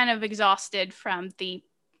kind of exhausted from the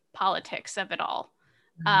politics of it all.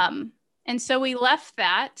 And so we left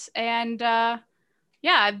that, and yeah,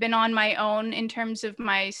 I've been on my own in terms of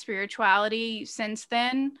my spirituality since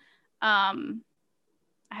then. I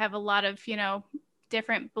have a lot of,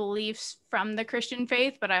 different beliefs from the Christian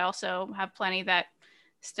faith, but I also have plenty that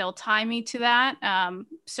still tie me to that.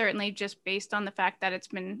 Certainly just based on the fact that it's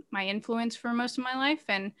been my influence for most of my life.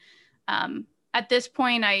 And at this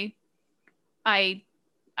point, I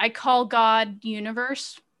call God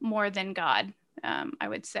universe more than God, I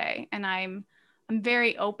would say. And I'm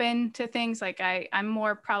very open to things. Like I'm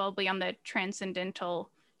more probably on the transcendental,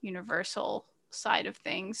 universal side of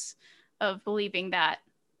things, of believing that,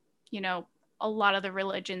 a lot of the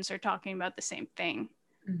religions are talking about the same thing.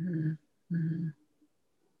 Mm-hmm. Mm-hmm.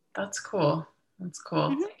 That's cool. That's cool.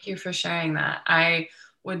 Mm-hmm. Thank you for sharing that. I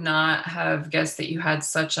would not have guessed that you had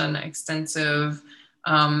such an extensive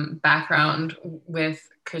background with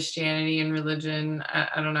Christianity and religion.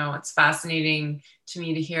 I don't know. It's fascinating to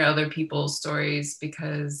me to hear other people's stories,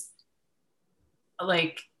 because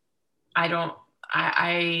like,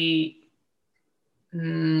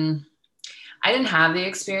 I didn't have the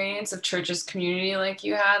experience of church's community like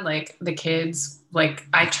you had. Like the kids, like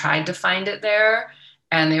I tried to find it there,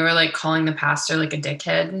 and they were like calling the pastor like a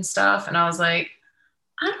dickhead and stuff. And I was like,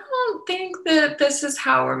 I don't think that this is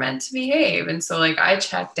how we're meant to behave. And so like I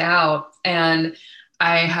checked out, and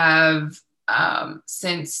I have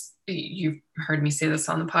since, you've heard me say this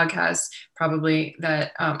on the podcast probably,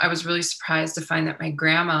 that I was really surprised to find that my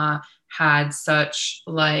grandma had such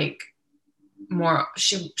like more,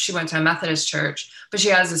 she went to a Methodist church, but she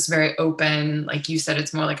has this very open, like you said,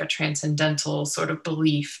 it's more like a transcendental sort of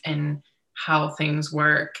belief in how things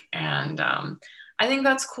work. And I think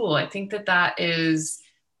that's cool. I think that is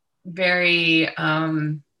very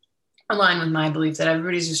aligned with my belief, that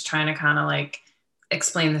everybody's just trying to kind of like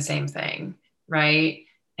explain the same thing, right?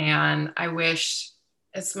 And I wish,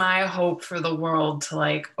 it's my hope for the world to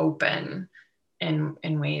like open in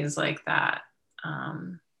ways like that.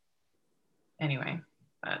 Anyway,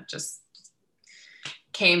 that just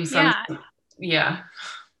came from, yeah.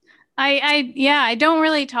 I don't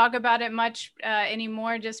really talk about it much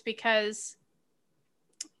anymore, just because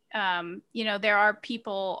there are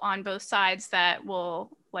people on both sides that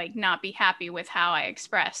will like not be happy with how I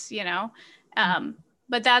express,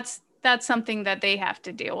 but that's something that they have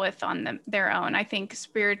to deal with on their own. I think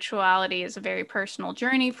spirituality is a very personal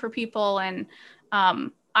journey for people, and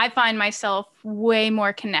I find myself way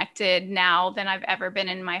more connected now than I've ever been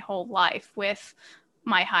in my whole life with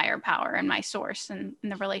my higher power and my source, and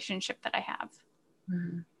the relationship that I have.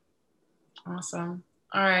 Awesome.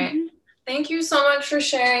 All right. Mm-hmm. Thank you so much for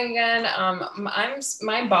sharing again.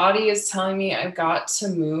 My body is telling me I've got to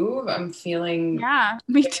move. I'm feeling. Yeah,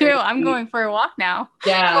 me too. I'm going for a walk now.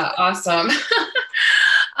 Yeah, awesome.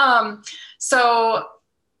 So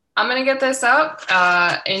I'm going to get this up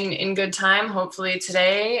in good time, hopefully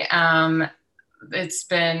today. It's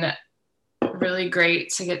been really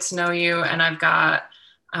great to get to know you, and I've got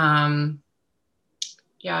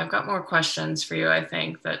more questions for you, I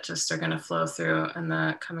think, that just are going to flow through in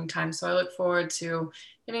the coming time. So I look forward to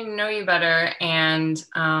getting to know you better. And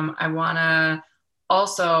I want to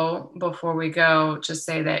also, before we go, just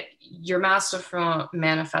say that your Masterful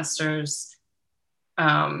Manifestors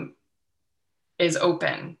is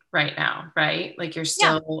open right now, right? Like you're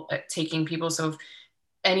still taking people. So if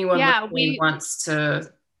anyone wants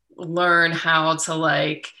to learn how to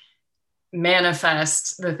like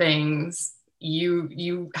manifest the things,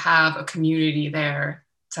 you have a community there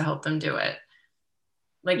to help them do it.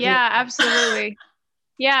 Absolutely.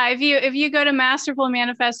 Yeah, if you go to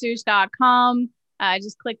masterfulmanifestors.com,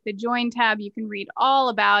 Just click the join tab. You can read all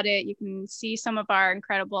about it. You can see some of our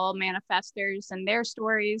incredible manifestors and their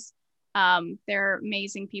stories. They're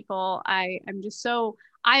amazing people. I'm just so,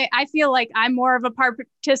 I feel like I'm more of a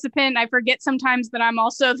participant. I forget sometimes that I'm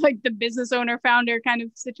also like the business owner, founder kind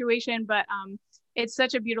of situation, but it's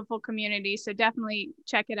such a beautiful community. So definitely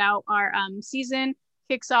check it out. Our season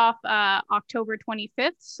kicks off October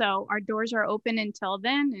 25th. So our doors are open until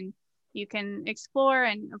then, and you can explore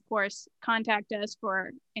and of course contact us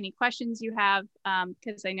for any questions you have,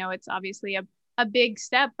 because I know it's obviously a big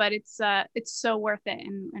step, but it's so worth it,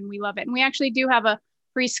 and we love it. And we actually do have a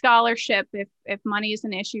free scholarship if money is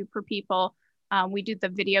an issue for people. We do the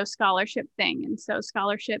video scholarship thing, and so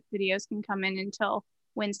scholarship videos can come in until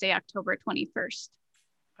Wednesday, October 21st.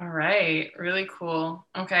 All right, really cool.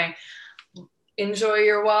 Okay, enjoy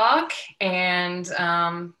your walk, and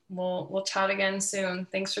we'll chat again soon.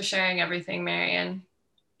 Thanks for sharing everything, Marian.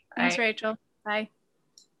 Thanks, Bye. Rachel. Bye.